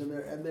kinds of things in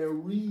there, and they're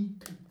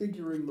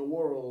reconfiguring the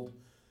world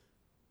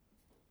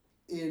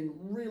in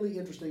really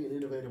interesting and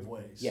innovative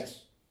ways.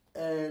 Yes,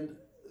 and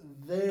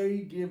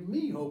they give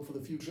me hope for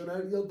the future.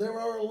 And there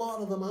are a lot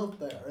of them out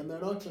there, and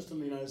they're not just in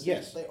the United States.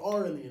 Yes, they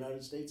are in the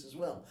United States as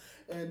well,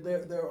 and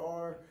there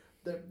are.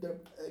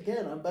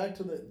 Again, I'm back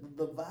to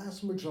the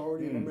vast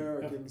majority of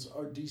Americans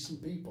are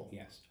decent people.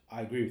 Yes,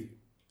 I agree with you.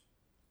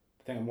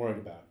 The thing I'm worried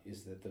about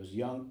is that those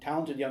young,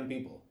 talented young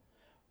people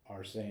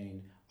are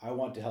saying, I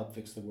want to help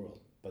fix the world.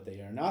 But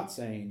they are not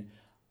saying,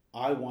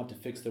 I want to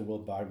fix the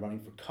world by running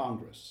for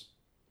Congress.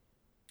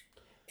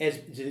 As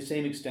to the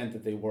same extent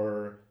that they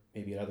were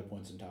maybe at other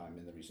points in time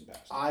in the recent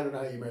past. I don't know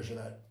how you measure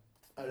that.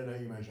 I don't know how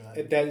you measure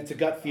that. That it's a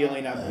gut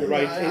feeling. You're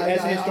right.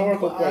 As a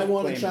historical I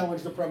want claim. to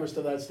challenge the premise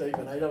to that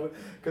statement. I don't,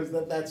 because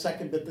that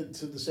second bit,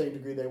 to the same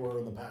degree they were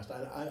in the past.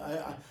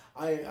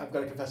 I've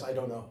got to confess, I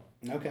don't know.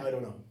 Okay. I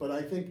don't know, but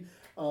I think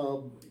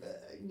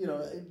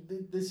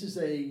this is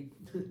a,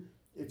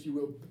 if you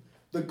will,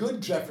 the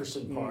good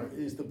Jefferson part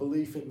is the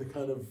belief in the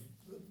kind of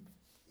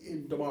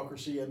in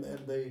democracy and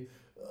the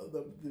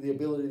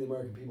ability of the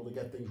American people to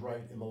get things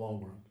right in the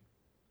long run.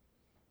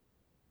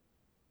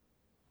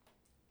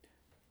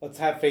 Let's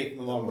have faith in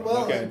the long run.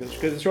 Well, okay,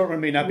 because the short run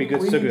may not be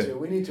good. We so need good. to.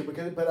 We need to,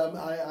 but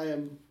I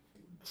am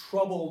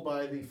troubled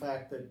by the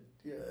fact that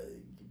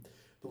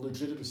the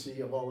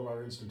legitimacy of all of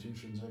our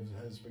institutions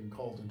has been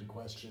called into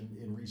question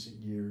in recent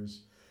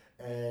years,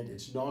 and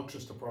it's not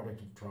just a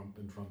product of Trump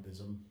and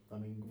Trumpism. I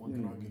mean, one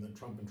can argue that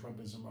Trump and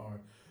Trumpism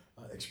are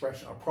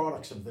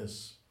products of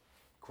this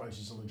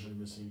crisis of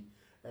legitimacy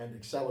and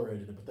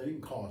accelerated it, but they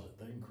didn't cause it.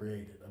 They didn't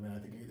create it. I mean, I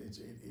think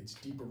it's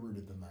deeper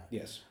rooted than that.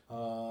 Yes.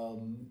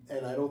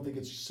 And I don't think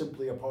it's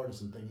simply a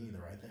partisan thing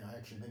either. I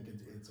actually think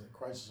it's a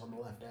crisis on the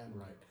left and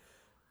right.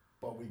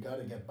 But we got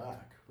to get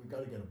back. We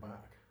got to get it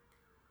back.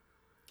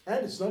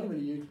 And it's not even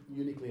a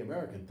uniquely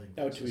American thing.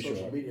 No, to be sure.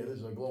 Social media. This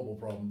is a global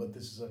problem, but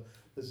this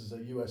is a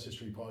U.S.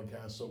 history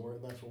podcast, so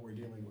that's what we're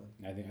dealing with.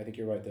 I think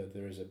you're right that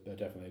there is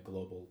definitely a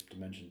global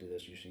dimension to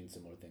this. You've seen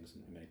similar things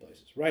in many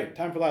places. Right.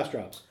 Time for last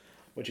drops.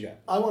 What you got?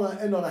 I want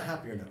to end on a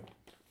happier note.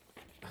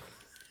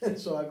 And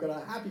so I've got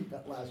a happy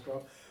last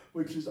drop,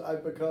 which is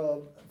I've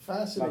become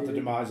fascinated. Not the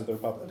demise of the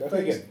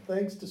Republic.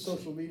 Thanks to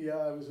social media,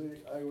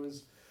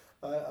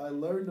 I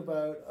learned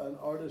about an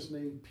artist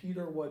named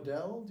Peter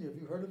Waddell. Have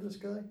you heard of this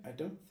guy? I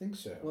don't think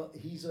so. Well,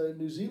 he's a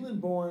New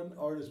Zealand-born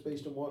artist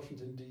based in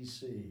Washington,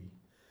 D.C.,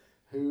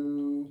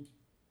 who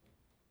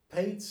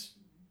paints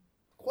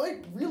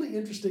quite really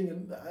interesting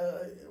and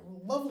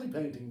lovely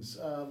paintings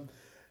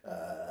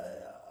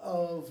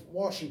of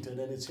Washington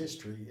and its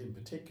history in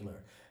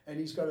particular. And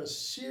he's got a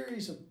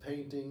series of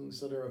paintings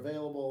that are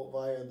available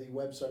via the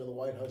website of the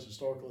White House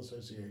Historical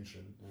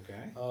Association.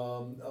 Okay.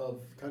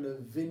 Of kind of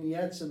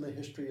vignettes in the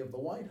history of the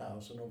White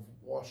House and of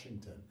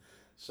Washington.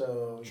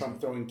 So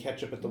Trump throwing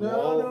ketchup at the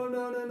wall?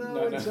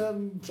 No. It's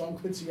John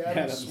Quincy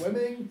Adams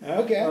swimming.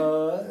 Okay.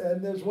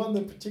 And there's one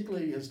that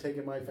particularly has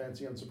taken my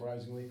fancy,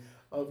 unsurprisingly,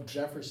 of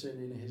Jefferson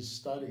in his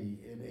study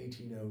in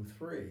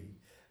 1803.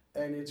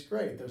 And it's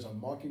great. There's a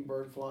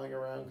mockingbird flying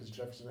around because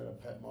Jefferson had a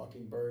pet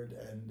mockingbird,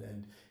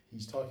 and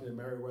he's talking to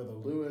Meriwether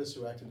Lewis,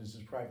 who acted as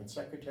his private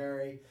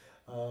secretary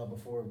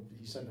before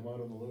he sent him out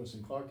on the Lewis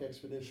and Clark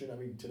expedition. I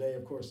mean, today,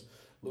 of course,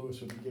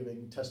 Lewis would be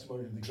giving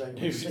testimony to the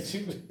January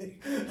 6th.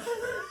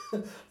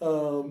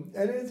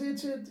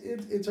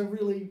 And it's a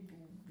really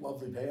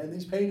lovely painting. And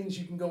these paintings,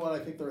 you can go on,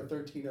 I think there are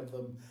 13 of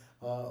them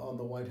on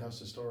the White House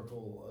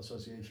Historical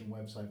Association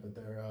website,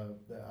 but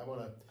I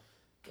want to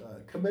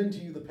commend to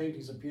you the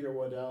paintings of Peter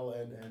Waddell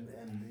and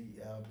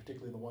the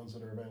particularly the ones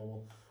that are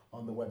available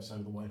on the website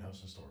of the White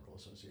House Historical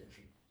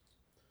Association.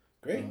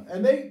 Great.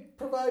 And they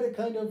provide a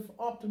kind of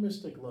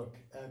optimistic look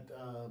at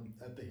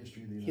the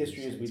history of the United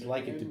States. History as we'd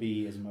like it to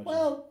be as much.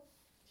 Well,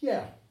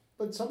 yeah,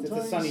 but sometimes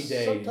it's a sunny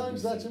day.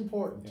 Sometimes that's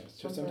important.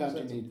 Yes, sometimes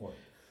you need. Important.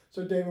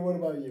 So, David, what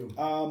about you?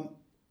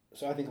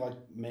 So I think, like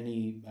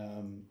many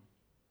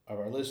of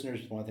our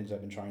listeners, one of the things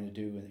I've been trying to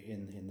do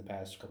in the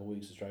past couple of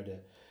weeks is try to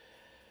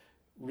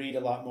read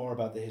a lot more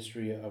about the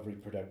history of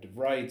reproductive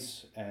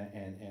rights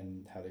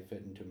and how they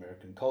fit into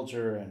American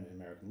culture and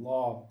American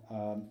law.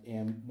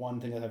 And one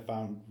thing that I've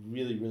found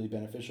really, really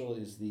beneficial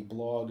is the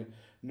blog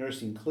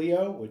Nursing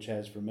Cleo, which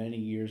has for many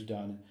years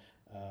done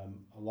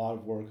a lot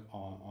of work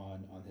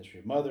on the history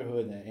of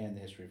motherhood and the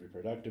history of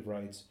reproductive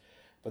rights.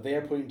 But they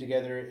are putting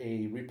together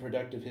a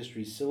reproductive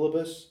history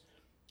syllabus.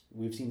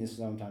 We've seen this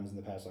sometimes in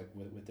the past, like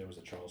there was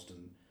a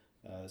Charleston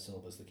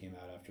syllabus that came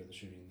out after the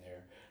shooting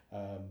there.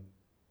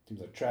 Seems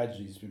like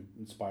tragedies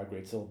inspire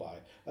great syllabi.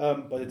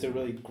 But it's a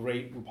really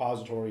great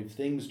repository of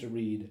things to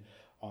read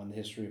on the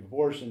history of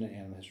abortion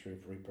and the history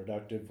of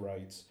reproductive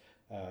rights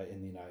in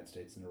the United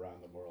States and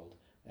around the world.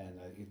 And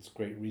it's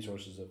great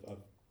resources of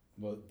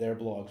their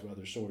blogs or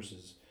other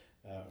sources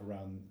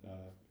around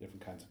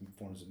different kinds of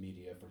forms of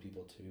media for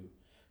people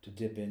to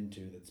dip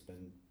into that's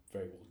been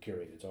very well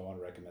curated. So I want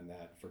to recommend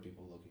that for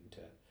people looking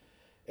to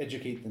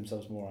educate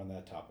themselves more on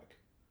that topic.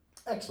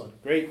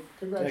 Excellent. Great.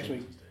 Congratulations,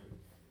 Next week. David.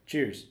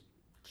 Cheers.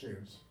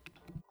 Cheers.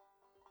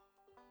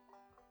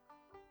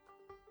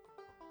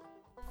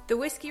 The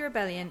Whiskey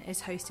Rebellion is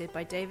hosted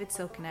by David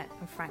Silkenett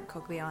and Frank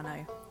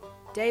Cogliano.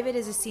 David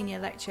is a senior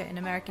lecturer in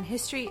American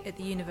history at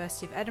the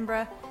University of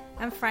Edinburgh,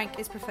 and Frank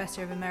is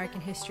Professor of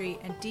American History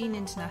and Dean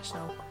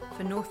International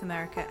for North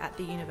America at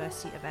the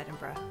University of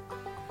Edinburgh.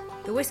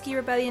 The Whiskey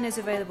Rebellion is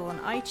available on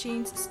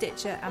iTunes,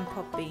 Stitcher and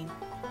Podbean.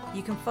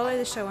 You can follow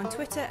the show on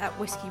Twitter at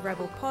Whiskey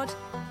Rebel Pod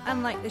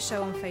and like the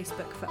show on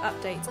Facebook for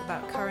updates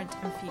about current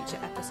and future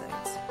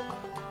episodes.